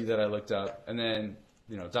video ID that I looked up, and then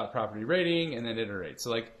dot property rating, and then iterate.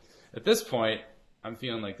 So like at this point, I'm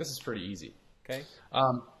feeling like this is pretty easy. Okay.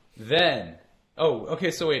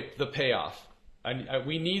 So wait, the payoff.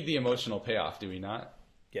 We need the emotional payoff, do we not?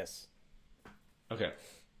 Yes. Okay.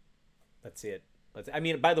 Let's see it. I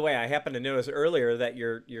mean, by the way, I happened to notice earlier that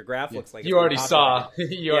your graph looks like you already saw.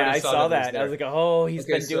 I saw that. I was like, oh, he's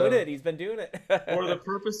been doing it. He's been doing it. For the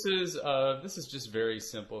purposes of this is just very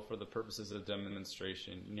simple. For the purposes of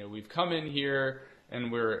demonstration, we've come in here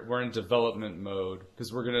and we're in development mode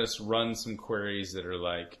because we're gonna just run some queries that are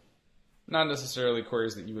like not necessarily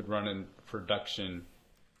queries that you would run in production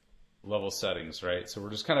level settings, right? So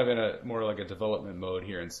we're just kind of in a more like a development mode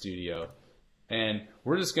here in Studio. And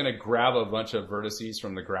we're just going to grab a bunch of vertices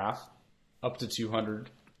from the graph up to 200.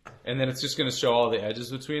 And then it's just going to show all the edges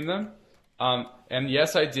between them. And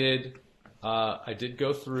yes, I did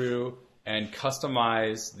go through and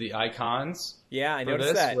customize the icons. Yeah, I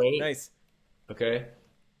noticed that. Right? Nice. Okay.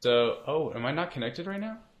 So, am I not connected right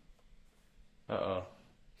now? Uh-oh.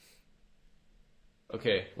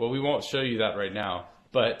 Okay. Well, we won't show you that right now.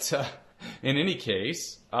 But in any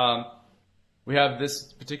case... we have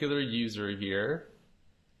this particular user here,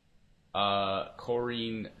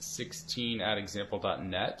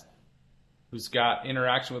 Corrine16@example.net, who's got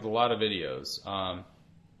interaction with a lot of videos.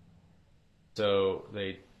 So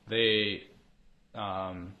they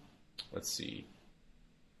let's see.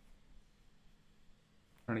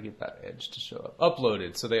 I'm trying to get that edge to show up.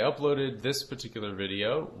 Uploaded. So they uploaded this particular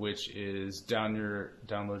video, which is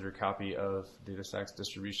download your copy of DataStax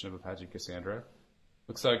distribution of Apache Cassandra.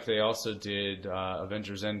 Looks like they also did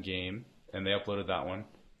Avengers Endgame, and they uploaded that one.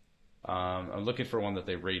 I'm looking for one that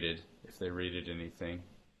they rated, if they rated anything.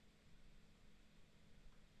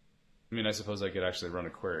 I mean, I suppose I could actually run a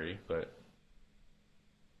query, but...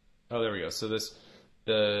 Oh, there we go. So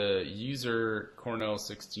the user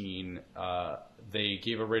Cornell16, they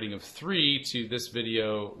gave a rating of 3 to this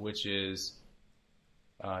video, which is,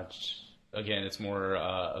 again, it's more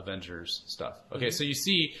Avengers stuff. Okay, so you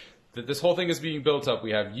see... that this whole thing is being built up.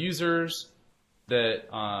 We have users that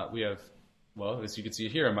we have. Well, as you can see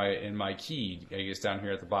here in my key, I guess down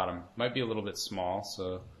here at the bottom, might be a little bit small,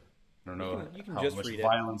 so I don't know how much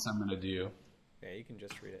violence I'm going to do. Yeah, you can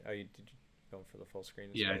just read it. Oh, did you go for the full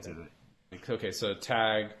screen? Yeah, I did it. Okay, so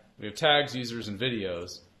we have tags, users, and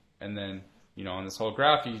videos, and then on this whole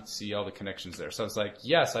graph you see all the connections there. So it's like,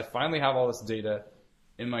 yes, I finally have all this data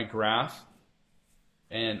in my graph.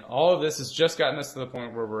 And all of this has just gotten us to the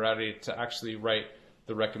point where we're ready to actually write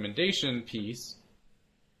the recommendation piece,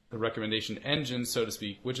 the recommendation engine, so to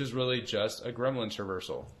speak, which is really just a gremlin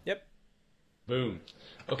traversal. Yep. Boom.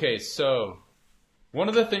 Okay, so one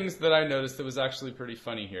of the things that I noticed that was actually pretty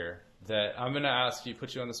funny here that I'm going to ask you,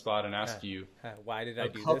 put you on the spot and ask you why did I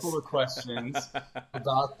do this? A couple of questions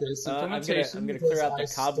about this implementation. I'm gonna clear out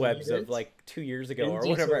the cobwebs of like 2 years ago or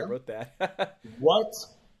whenever I wrote that. What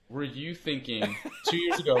were you thinking 2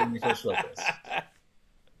 years ago when you first wrote this?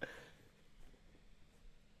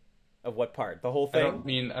 Of what part? The whole thing?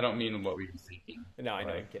 I don't mean what were you thinking. No, I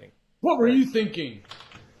know, I'm kidding. What were you thinking?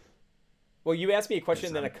 Well, you asked me a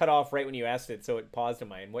question, then I cut off right when you asked it, so it paused in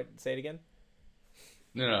mine. What? Say it again.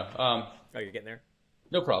 No. Oh, you're getting there?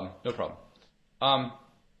 No problem.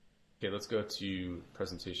 Okay, let's go to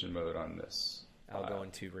presentation mode on this. I'll go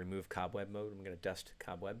into remove cobweb mode. I'm going to dust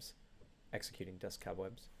cobwebs. Executing dust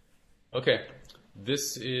cobwebs. Okay,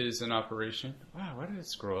 this is an operation. Wow, why did it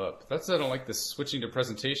scroll up? That's I don't like this switching to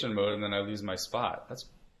presentation mode and then I lose my spot. That's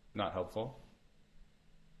not helpful.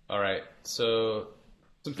 All right, so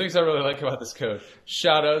some things I really like about this code.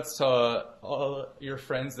 Shout outs to all your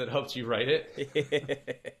friends that helped you write it.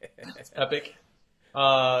 It's epic.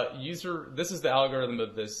 This is the algorithm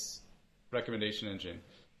of this recommendation engine.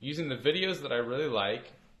 Using the videos that I really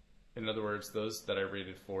like, in other words, those that I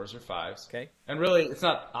rated 4s or 5s. Okay. And really, it's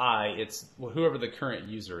not it's whoever the current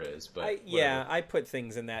user is. But I put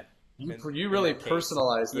things in that. You really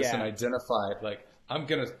personalize this and identify it. Like, I'm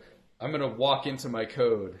gonna walk into my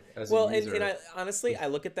code as a user. And honestly, I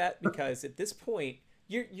look at that because at this point,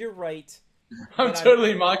 you're right. I'm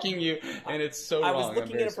totally mocking you, and it's so wrong. I was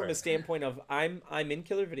looking at it from a standpoint of I'm in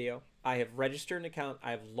Killer Video. I have registered an account.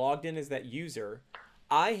 I have logged in as that user.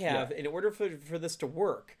 I have, in order for this to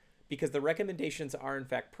work, because the recommendations are in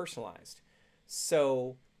fact personalized.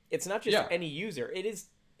 So it's not just any user. It is,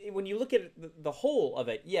 when you look at the whole of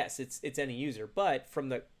it, yes, it's any user. But from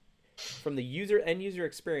the end user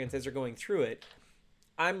experience as they're going through it,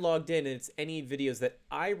 I'm logged in and it's any videos that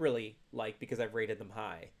I really like because I've rated them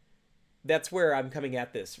high. That's where I'm coming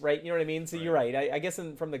at this, right? You know what I mean? So you're right. I guess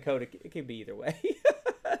from the code, it could be either way.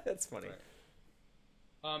 That's funny. Right.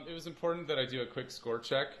 It was important that I do a quick score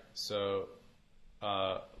check. So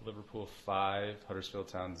Liverpool 5, Huddersfield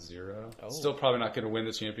Town 0. Oh. Still probably not going to win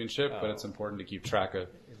the championship, but it's important to keep track of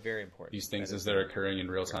very important. These things as they're occurring in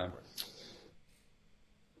real time.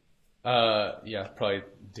 Probably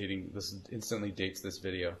this instantly dates this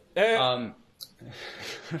video.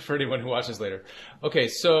 For anyone who watches later. Okay,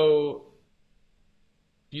 so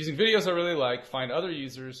using videos I really like, find other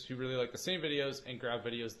users who really like the same videos and grab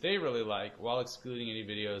videos they really like while excluding any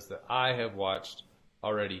videos that I have watched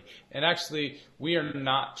already. And actually, we are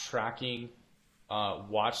not tracking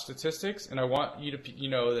watch statistics, and I want you to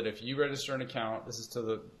know that if you register an account, this is to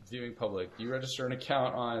the viewing public, you register an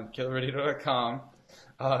account on killerradio.com.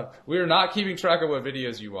 We are not keeping track of what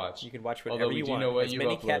videos you watch. You can watch whatever you want. As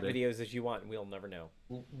many cat videos as you want, and we'll never know.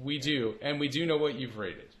 We do, and we do know what you've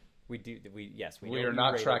rated. We do. We are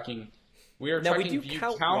not tracking. We are now tracking we do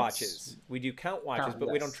count watches. We do count watches, but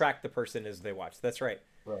we don't track the person as they watch. That's right.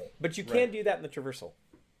 Right. But you can do that in the traversal.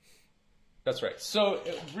 That's right. So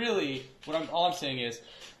really, all I'm saying is,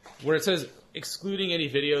 where it says excluding any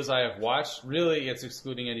videos I have watched, really it's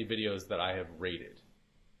excluding any videos that I have rated.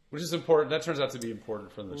 Which is important. That turns out to be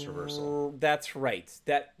important for the traversal. That's right.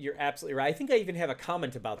 You're absolutely right. I think I even have a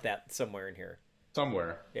comment about that somewhere in here.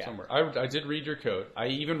 Somewhere. I did read your code. I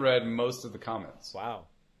even read most of the comments. Wow.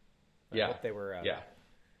 I hope they were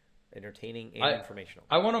entertaining and informational.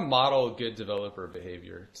 I want to model good developer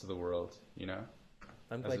behavior to the world,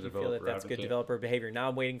 I'm glad you feel that that's good developer behavior. Now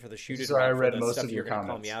I'm waiting for the shoe to drop. I read for the most stuff of your you're going to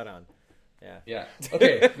comments. call me out on. Yeah.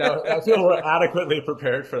 Okay. Now I feel we're adequately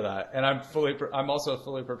prepared for that, and I'm also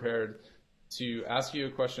fully prepared to ask you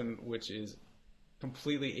a question which is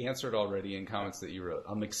completely answered already in comments that you wrote.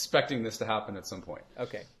 I'm expecting this to happen at some point.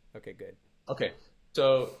 Okay. Good. Okay.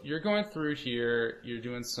 So you're going through here. You're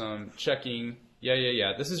doing some checking.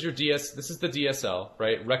 Yeah. This is your This is the DSL,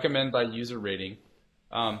 right? Recommend by user rating.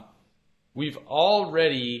 We've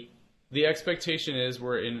already. The expectation is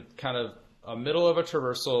we're in kind of a middle of a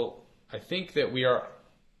traversal. I think that we are,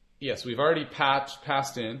 yes, we've already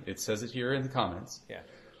passed in. It says it here in the comments. Yeah.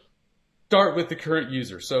 Start with the current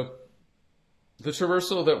user. So the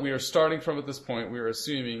traversal that we are starting from at this point, we are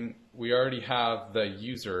assuming we already have the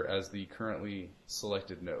user as the currently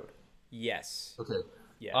selected node. Yes. Okay.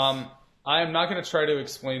 Yes. I am not going to try to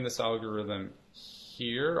explain this algorithm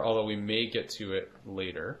here, although we may get to it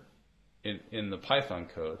later in the Python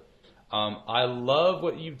code. I love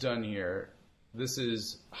what you've done here. This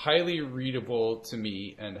is highly readable to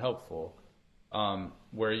me and helpful,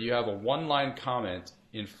 where you have a one-line comment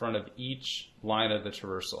in front of each line of the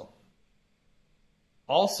traversal.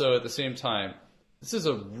 Also, at the same time, this is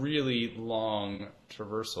a really long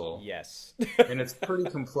traversal. Yes. And it's pretty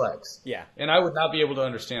complex. Yeah. And I would not be able to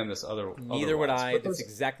understand this Neither would I. But That's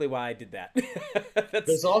exactly why I did that.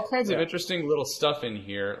 There's all kinds of interesting little stuff in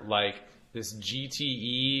here, like this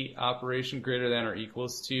GTE operation greater than or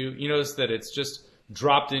equals to. You notice that it's just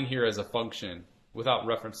dropped in here as a function without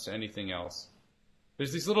reference to anything else.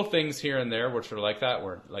 There's these little things here and there which are like that,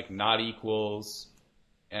 where like not equals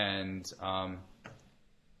and what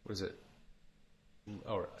is it?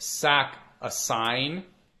 Or assign.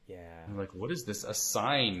 Yeah. I'm like, what is this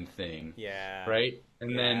assign thing? Yeah. Right?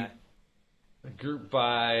 And then group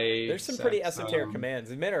by. There's some pretty esoteric commands.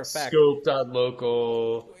 As a matter of fact,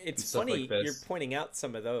 scope.local. It's funny you're pointing out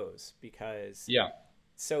some of those because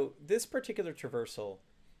So this particular traversal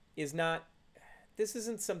is not. This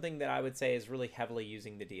isn't something that I would say is really heavily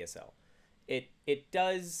using the DSL. It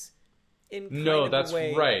does. No, that's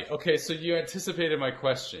right. Okay, so you anticipated my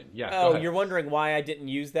question. Yeah. Oh, you're wondering why I didn't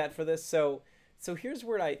use that for this? So here's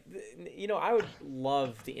where I would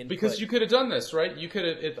love the input. Because you could have done this, right? You could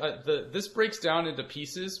have. This breaks down into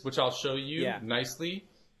pieces, which I'll show you nicely.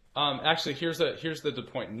 Actually, here's the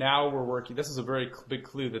point. Now we're working. This is a very big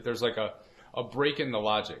clue that there's like a break in the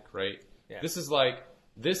logic, right? Yeah. This is.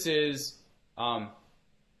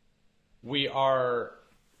 We are.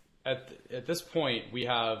 At this point, we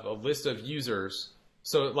have a list of users.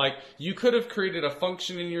 So, like, you could have created a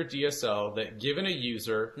function in your DSL that, given a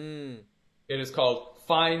user, it is called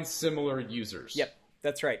find similar users. Yep,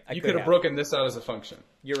 that's right. You could have broken this out as a function.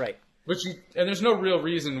 You're right. And there's no real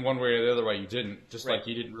reason one way or the other why you didn't. Just like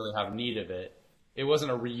you didn't really have need of it. It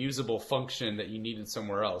wasn't a reusable function that you needed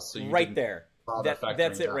somewhere else. So you right there.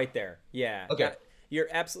 That's it down. Right there. Yeah. Okay. You're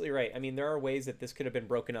absolutely right. I mean, there are ways that this could have been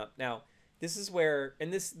broken up. Now, this is where,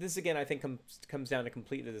 and this again, I think comes down to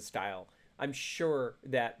completely the style. I'm sure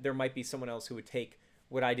that there might be someone else who would take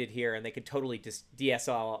what I did here and they could totally just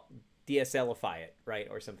DSLify it, right?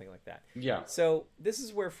 Or something like that. Yeah. So this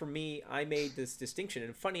is where, for me, I made this distinction.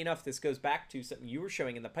 And funny enough, this goes back to something you were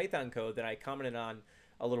showing in the Python code that I commented on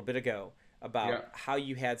a little bit ago about how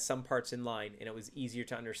you had some parts in line and it was easier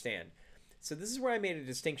to understand. So this is where I made a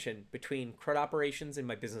distinction between CRUD operations and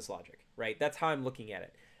my business logic, right? That's how I'm looking at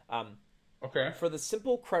it. Okay. For the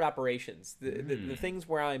simple CRUD operations, the things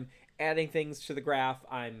where I'm adding things to the graph,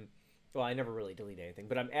 I never really delete anything,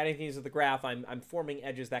 but I'm adding things to the graph, I'm forming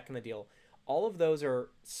edges, that kind of deal. All of those are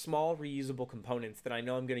small reusable components that I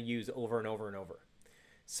know I'm going to use over and over and over.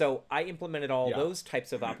 So I implemented all those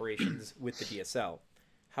types of operations with the DSL.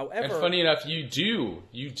 However, and funny enough, you do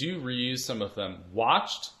reuse some of them.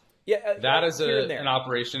 Watched. Yeah, that is an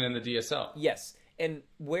operation in the DSL. Yes. And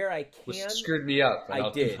where I can... Which screwed me up.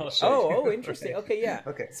 I did. Oh, interesting. Okay, yeah.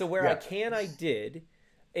 Okay. So where I can, I did.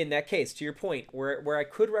 In that case, to your point, where I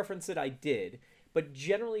could reference it, I did. But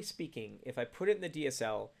generally speaking, if I put it in the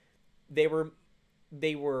DSL, they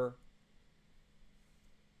were...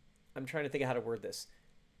 I'm trying to think of how to word this.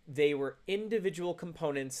 They were individual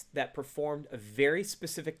components that performed a very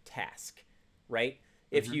specific task, right?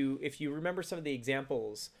 Mm-hmm. If you remember some of the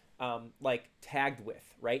examples... like tagged with,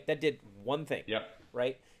 right? That did one thing,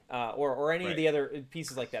 right? Or any of the other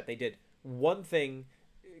pieces like that. They did one thing,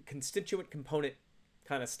 constituent component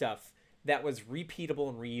kind of stuff that was repeatable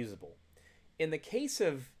and reusable. In the case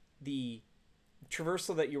of the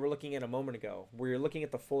traversal that you were looking at a moment ago, where you're looking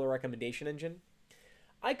at the fuller recommendation engine,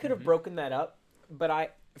 I could have broken that up, but I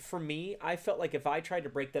felt like if I tried to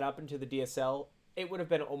break that up into the DSL, it would have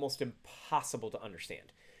been almost impossible to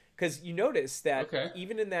understand. Because you notice that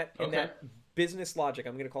even in that business logic,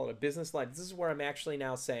 I'm going to call it a business logic, this is where I'm actually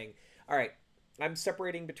now saying, all right, I'm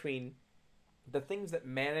separating between the things that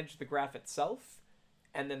manage the graph itself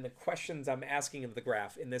and then the questions I'm asking of the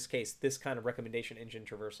graph, in this case, this kind of recommendation engine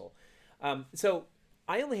traversal. So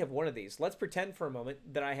I only have one of these. Let's pretend for a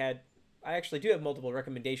moment that I actually do have multiple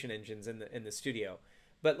recommendation engines in the studio,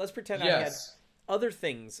 but let's pretend I had other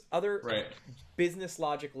things, business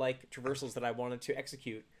logic-like traversals that I wanted to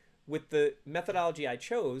execute. With the methodology I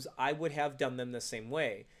chose, I would have done them the same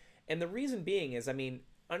way. And the reason being is, I mean,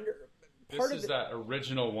 this is that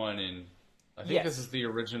original one in... I think this is the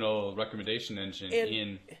original recommendation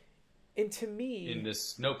engine and to me, in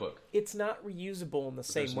this notebook. It's not reusable in the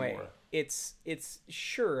same way. More. It's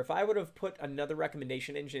sure, if I would have put another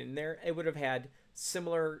recommendation engine in there, it would have had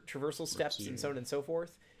similar traversal steps and so on and so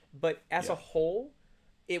forth. But as a whole,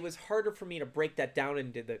 it was harder for me to break that down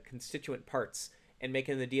into the constituent parts and make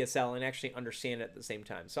it in the DSL and actually understand it at the same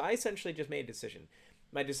time. So I essentially just made a decision.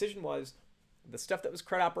 My decision was the stuff that was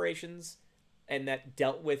CRUD operations and that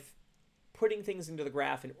dealt with putting things into the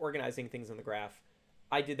graph and organizing things in the graph,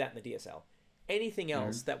 I did that in the DSL. Anything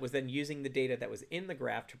else that was then using the data that was in the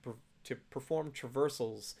graph to perform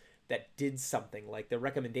traversals that did something like the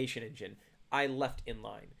recommendation engine, I left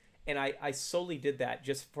inline. And I solely did that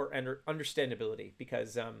just for understandability,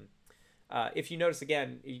 because if you notice,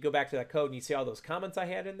 again, you go back to that code and you see all those comments I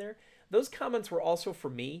had in there, those comments were also for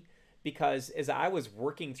me, because as I was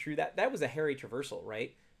working through that was a hairy traversal,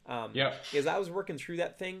 right? Yeah. As I was working through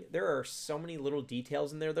that thing, there are so many little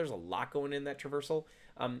details in there. There's a lot going in that traversal.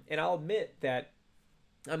 And I'll admit that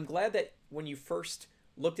I'm glad that when you first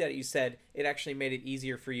looked at it, you said it actually made it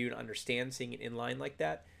easier for you to understand seeing it inline like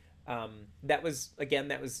that. That was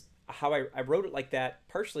how I wrote it like that,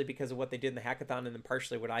 partially because of what they did in the hackathon, and then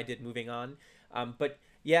partially what I did moving on. But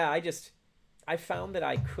yeah, I found that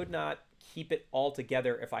I could not keep it all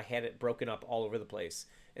together if I had it broken up all over the place.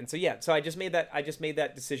 And so yeah, so I just made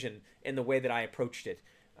that decision in the way that I approached it.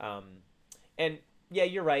 And yeah,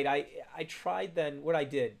 you're right. I tried then. What I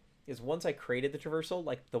did is, once I created the traversal,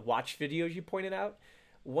 like the watch videos you pointed out,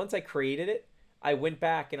 once I created it, I went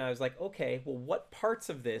back and I was like, okay, well, what parts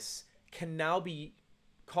of this can now be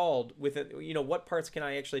called with what parts can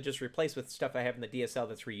I actually just replace with stuff I have in the DSL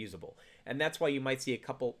that's reusable? And that's why you might see a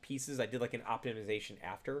couple pieces. I did like an optimization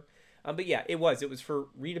after. But yeah, it was for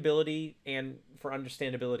readability and for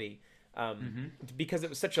understandability, because it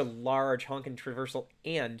was such a large honking traversal,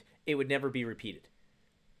 and it would never be repeated.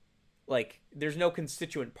 Like, there's no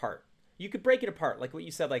constituent part. You could break it apart, like what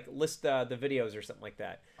you said, like list the videos or something like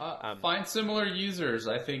that. Find similar users,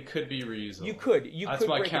 I think, could be reusable. You could That's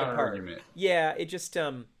my break counter it apart. argument. Yeah, it just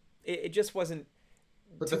it just wasn't.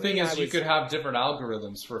 But the thing is, you could have different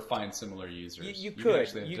algorithms for find similar users. You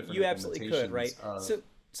could. You absolutely could, right?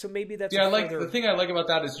 So maybe that's the thing I like about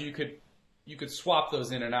that is you could swap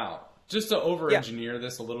those in and out just to over-engineer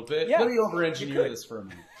this a little bit. Yeah, let me over-engineer this for a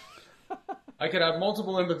minute. I could have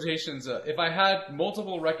multiple implementations. If I had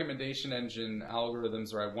multiple recommendation engine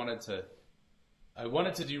algorithms, or I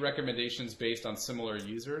wanted to do recommendations based on similar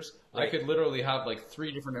users, right, I could literally have like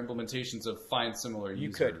 3 different implementations of find similar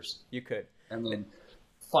users. You could. And then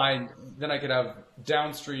then I could have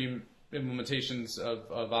downstream implementations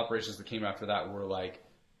of operations that came after that were like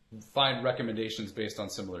find recommendations based on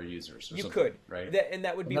similar users. You could, right? And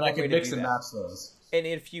that would be. And then I could mix and match those. And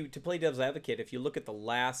to play devil's advocate, if you look at the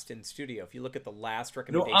last in Studio, if you look at the last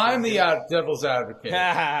recommendation, no, I'm the devil's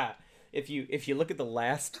advocate. If you look at the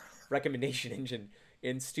last recommendation engine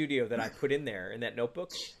in Studio that I put in there in that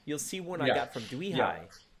notebook, you'll see one I got from DeweyHi,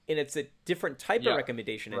 and it's a different type of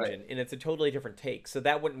recommendation engine, and it's a totally different take. So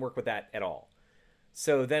that wouldn't work with that at all.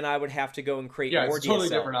 So then I would have to go and create more it's a totally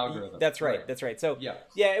different algorithm. That's right. That's right. So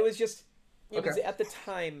it was just it was at the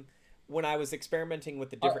time when I was experimenting with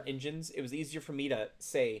the different engines, it was easier for me to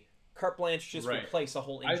say carte blanche, just replace a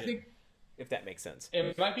whole engine. I think, if that makes sense.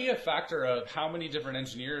 It might be a factor of how many different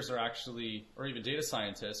engineers are actually, or even data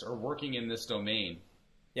scientists, are working in this domain.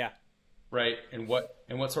 Yeah. Right. And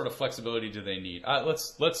what sort of flexibility do they need?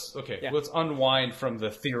 Let's unwind from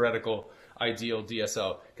the theoretical ideal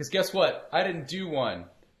DSL, because guess what? I didn't do one.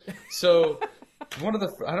 So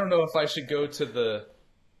I don't know if I should go to the.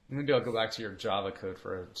 Maybe I'll go back to your Java code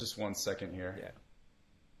for just 1 second here. Yeah.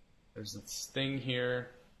 There's this thing here.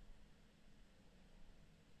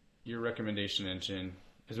 Your recommendation engine.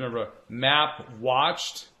 Because remember, map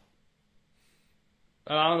watched.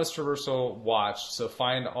 Anonymous traversal watched. So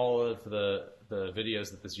find all of the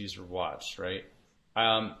videos that this user watched, right?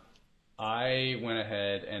 I went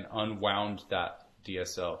ahead and unwound that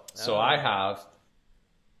DSL. So I have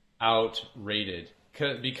outrated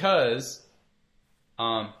because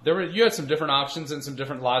you had some different options and some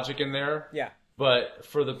different logic in there. Yeah. But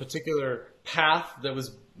for the particular path that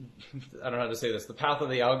was, I don't know how to say this, the path of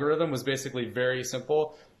the algorithm was basically very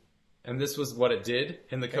simple. And this was what it did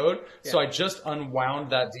in the code. Yeah. So I just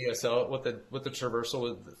unwound that DSL with the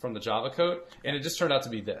traversal from the Java code, and it just turned out to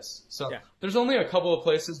be this. So there's only a couple of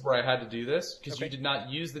places where I had to do this, because you did not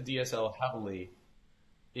use the DSL heavily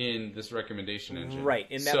in this recommendation engine. Right,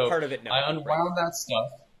 in that part of it, no. I unwound that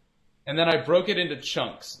stuff, and then I broke it into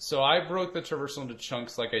chunks. So I broke the traversal into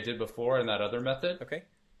chunks like I did before in that other method.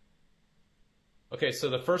 Okay, so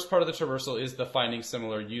the first part of the traversal is the finding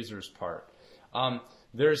similar users part.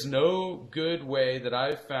 There's no good way that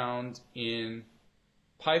I've found in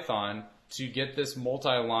Python to get this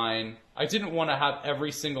multi-line. I didn't want to have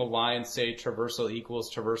every single line say traversal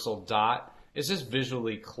equals traversal dot. It's just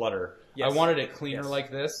visually clutter. Yes. I wanted it cleaner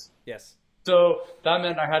like this. Yes. So that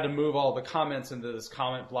meant I had to move all the comments into this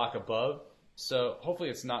comment block above. So hopefully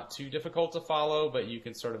it's not too difficult to follow, but you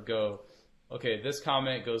can sort of go, okay, this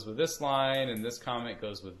comment goes with this line, and this comment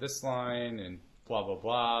goes with this line, and blah, blah,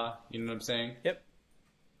 blah. You know what I'm saying? Yep.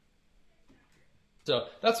 So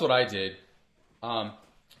that's what I did. And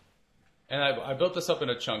And I built this up in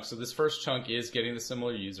a chunk. So this first chunk is getting the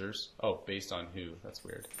similar users. Oh, based on who? That's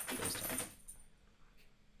weird. Based on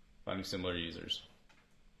finding similar users.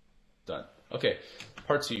 Done. Okay.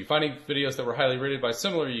 Part 2. Finding videos that were highly rated by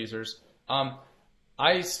similar users.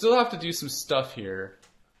 I still have to do some stuff here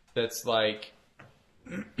that's like,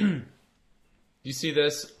 you see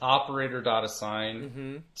this operator.assign?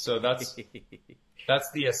 Mm-hmm. So that's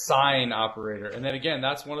the assign operator. And then again,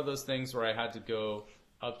 that's one of those things where I had to go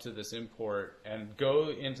up to this import and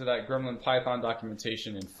go into that Gremlin Python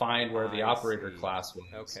documentation and find where the operator class was.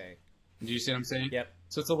 Okay. Do you see what I'm saying? Yep.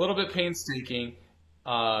 So it's a little bit painstaking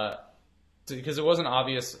because it wasn't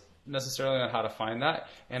obvious necessarily on how to find that.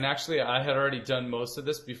 And actually, I had already done most of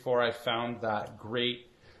this before I found that great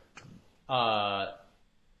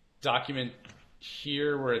document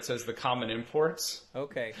here where it says the common imports.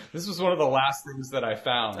 Okay. This was one of the last things that I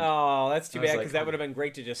found. Oh, that's too bad, because that would have been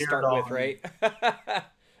great to just start with, right?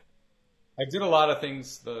 I did a lot of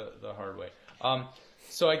things the hard way.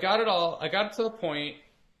 So I got it all. I got it to the point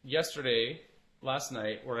last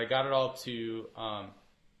night, where I got it all to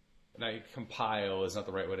compile is not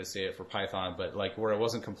the right way to say it for Python, but like where it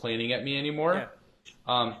wasn't complaining at me anymore.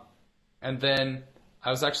 Yeah. And then I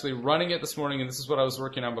was actually running it this morning, and this is what I was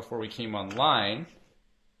working on before we came online.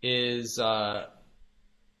 I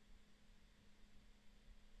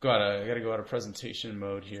gotta go out of presentation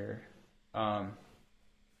mode here.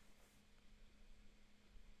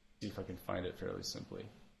 See if I can find it fairly simply.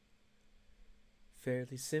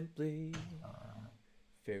 Fairly simply.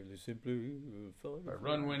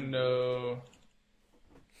 Run window.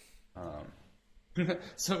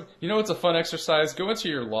 So you know what's a fun exercise? Go into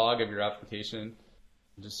your log of your application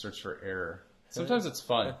and just search for error. Sometimes it's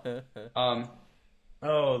fun.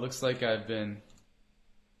 Oh, it looks like I've been.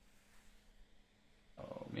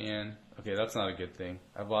 Oh man. Okay, that's not a good thing.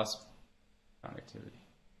 I've lost connectivity.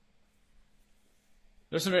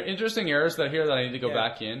 There's some interesting errors that I need to go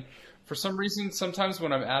back in. For some reason, sometimes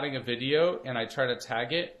when I'm adding a video and I try to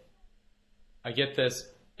tag it, I get this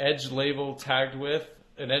edge label tagged with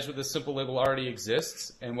an edge with a simple label already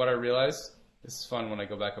exists. And what I realized, this is fun when I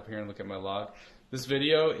go back up here and look at my log. This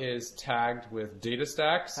video is tagged with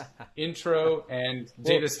DataStax, intro, and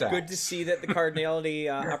DataStax. Good to see that the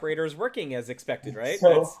cardinality operator is working as expected, right?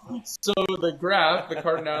 So the graph, the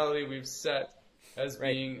cardinality we've set as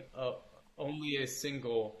being only a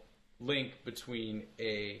single link between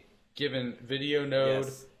a given video node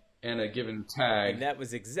and a given tag. And that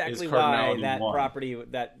was exactly why that property,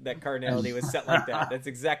 that cardinality was set like that. That's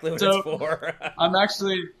exactly what it's for. I'm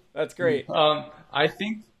actually... That's great. I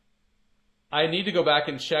think I need to go back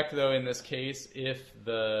and check, though, in this case, if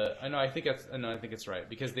I think it's right,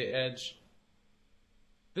 because the edge...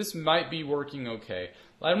 This might be working okay.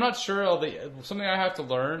 I'm not sure. Something I have to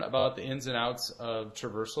learn about the ins and outs of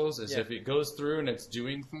traversals is if it goes through and it's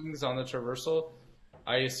doing things on the traversal,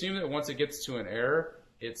 I assume that once it gets to an error,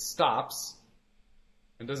 it stops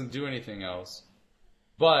and doesn't do anything else.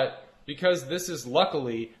 But because this is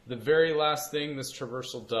luckily the very last thing this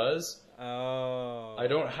traversal does, I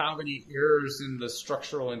don't have any errors in the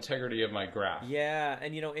structural integrity of my graph. Yeah,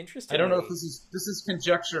 and interestingly, I don't know if this is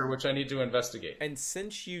conjecture, which I need to investigate. And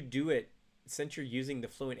since you're using the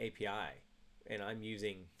Fluent API, and I'm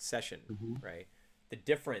using Session, right? The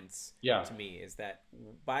difference to me is that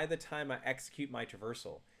by the time I execute my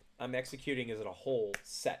traversal, I'm executing as a whole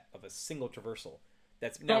set of a single traversal.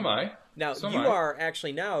 That's now. So am I. Now so you are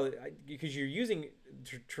actually because you're using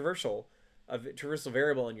traversal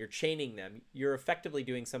variable and you're chaining them. You're effectively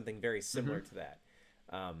doing something very similar to that.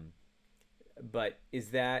 But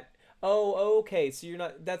is that? Oh, okay. So you're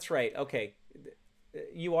not. That's right. Okay,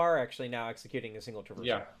 you are actually now executing a single traversal.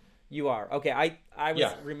 Yeah. You are. Okay, I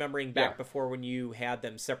was remembering back before when you had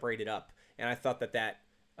them separated up, and I thought that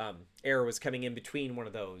error was coming in between one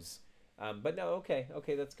of those. But no, okay,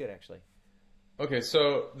 that's good actually. Okay,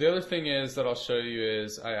 so the other thing is that I'll show you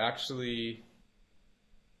is I actually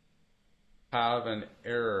have an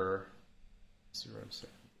error. Let's see what I'm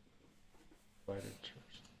saying.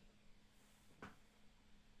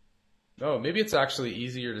 Oh, maybe it's actually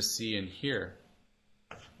easier to see in here.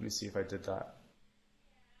 Let me see if I did that.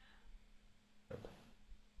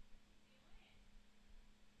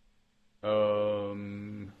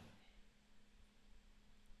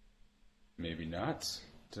 Maybe not.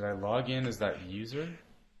 Did I log in as that user?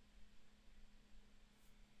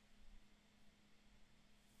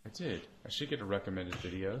 I did. I should get a recommended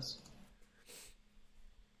videos.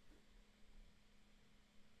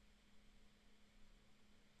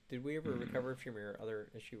 Did we ever recover from your other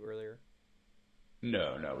issue earlier?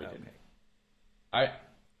 No, we didn't.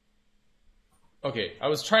 Okay, I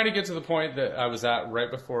was trying to get to the point that I was at right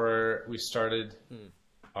before we started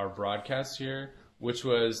our broadcast here, which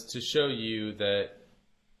was to show you that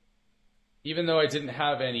even though I didn't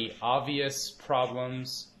have any obvious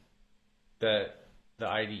problems that the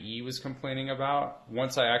IDE was complaining about,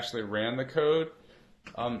 once I actually ran the code,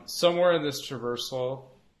 somewhere in this traversal,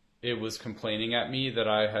 it was complaining at me that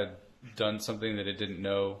I had done something that it didn't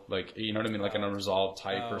know, like, you know what I mean, like an unresolved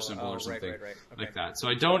type or symbol or something right. Okay. like that. So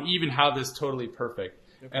I don't even have this totally perfect.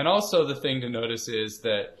 Okay. And also the thing to notice is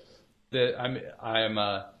that I'm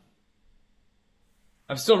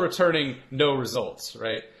still returning no results,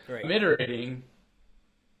 right? I'm iterating,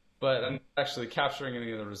 but I'm not actually capturing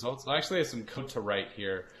any of the results. I actually have some code to write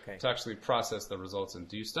here to actually process the results and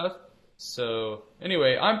do stuff. So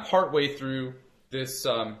anyway, I'm partway through this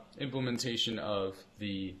implementation of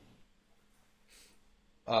the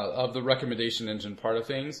recommendation engine part of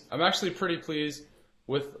things. I'm actually pretty pleased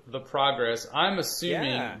with the progress. I'm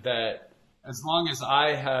assuming that as long as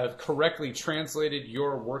I have correctly translated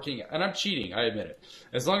your working, and I'm cheating, I admit it.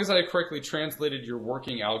 As long as I correctly translated your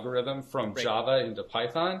working algorithm from Java into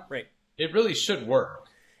Python, it really should work.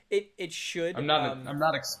 It should. I'm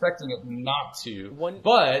not expecting it not to.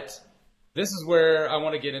 But this is where I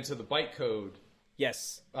want to get into the bytecode.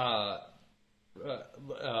 Yes.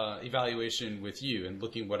 Evaluation with you and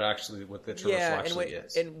looking what the traversal actually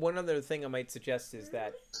is. And one other thing I might suggest is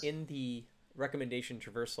that in the recommendation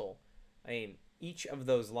traversal, I mean, each of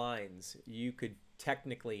those lines, you could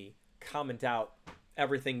technically comment out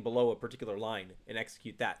everything below a particular line and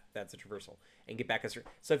execute that. That's a traversal. And get back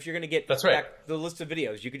so if you're going to get back the list of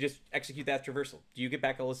videos, you could just execute that traversal. Do you get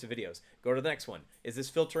back a list of videos? Go to the next one. Is this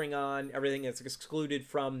filtering on everything that's excluded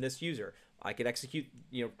from this user? I could execute,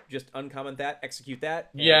 just uncomment that, execute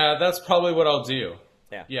that. Yeah, that's probably what I'll do.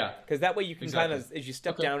 Yeah. Because that way you can kind of, as you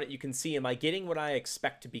step down it, you can see, am I getting what I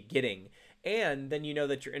expect to be getting? And then you know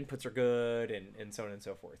that your inputs are good and so on and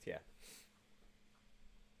so forth. Yeah.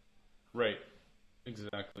 Right.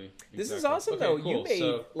 Exactly. This is awesome, though. Cool.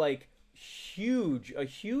 You made, a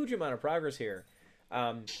huge amount of progress here.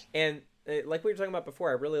 And like we were talking about before,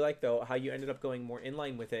 I really like, though, how you ended up going more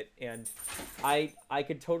inline with it. And I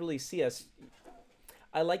could totally see us.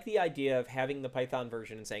 I like the idea of having the Python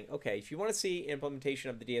version and saying, okay, if you want to see implementation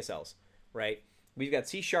of the DSLs, right? We've got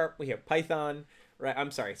C#, we have Python, right?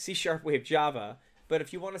 I'm sorry, C#, we have Java. But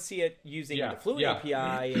if you want to see it using the Fluent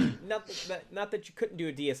API, and not that you couldn't do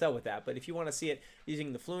a DSL with that, but if you want to see it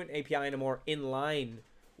using the Fluent API in a more inline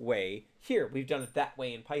way, here we've done it that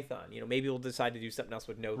way in Python. Maybe we'll decide to do something else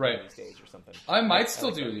with Node stage or something. I might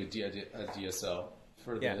still do a DSL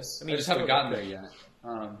for this. I just haven't gotten there yet.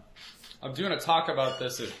 I'm doing a talk about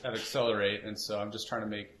this at Accelerate, and so I'm just trying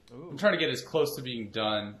to get as close to being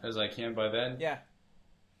done as I can by then. Yeah.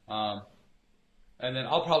 And then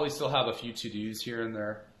I'll probably still have a few to-dos here and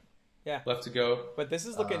there left to go. But this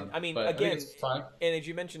is looking, again, I think it's fine. And as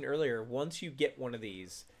you mentioned earlier, once you get one of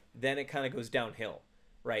these, then it kind of goes downhill,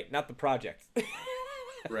 right? Not the project.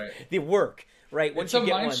 Right. The work, right? Once it's a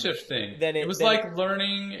mind shift thing. It was like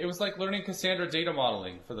learning Cassandra data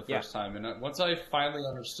modeling for the first time. And once I finally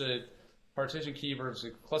understood partition key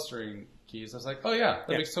versus clustering keys, I was like, oh yeah,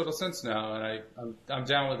 that makes total sense now, and I'm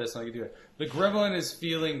down with this, and I can do it. The Gremlin is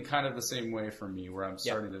feeling kind of the same way for me, where I'm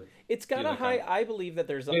starting to. It's got a high. I believe that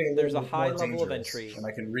there's a high level of entry, and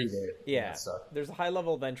I can read it. Yeah, there's a high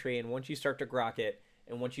level of entry, and once you start to grok it,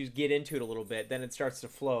 and once you get into it a little bit, then it starts to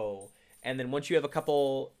flow, and then once you have a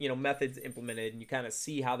couple, methods implemented, and you kind of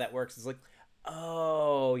see how that works, it's like,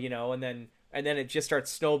 oh, and then it just starts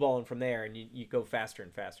snowballing from there, and you go faster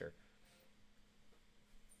and faster.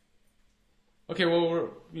 Okay,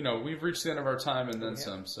 well, we've reached the end of our time and then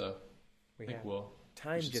some, so I think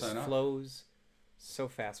time just flows so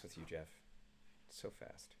fast with you, Jeff. So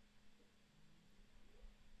fast.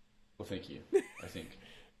 Well, thank you, I think.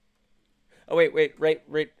 Oh, wait.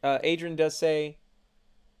 Adrian does say,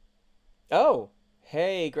 oh,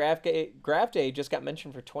 hey, Graph Day just got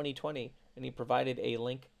mentioned for 2020, and he provided a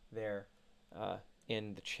link there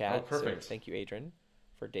in the chat. Oh, perfect. So thank you, Adrian,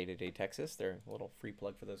 for Day Texas. They're a little free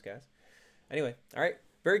plug for those guys. Anyway, all right.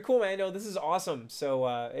 Very cool, man. No, this is awesome. So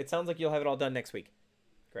it sounds like you'll have it all done next week.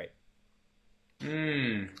 Great.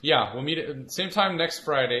 Yeah, we'll meet at the same time next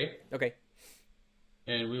Friday. Okay.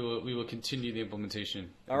 And we will continue the implementation.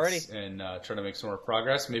 Alrighty. And try to make some more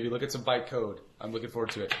progress. Maybe look at some bytecode. I'm looking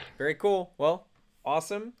forward to it. Very cool. Well,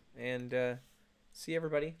 awesome. And see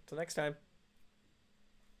everybody. Till next time.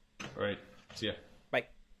 All right. See ya.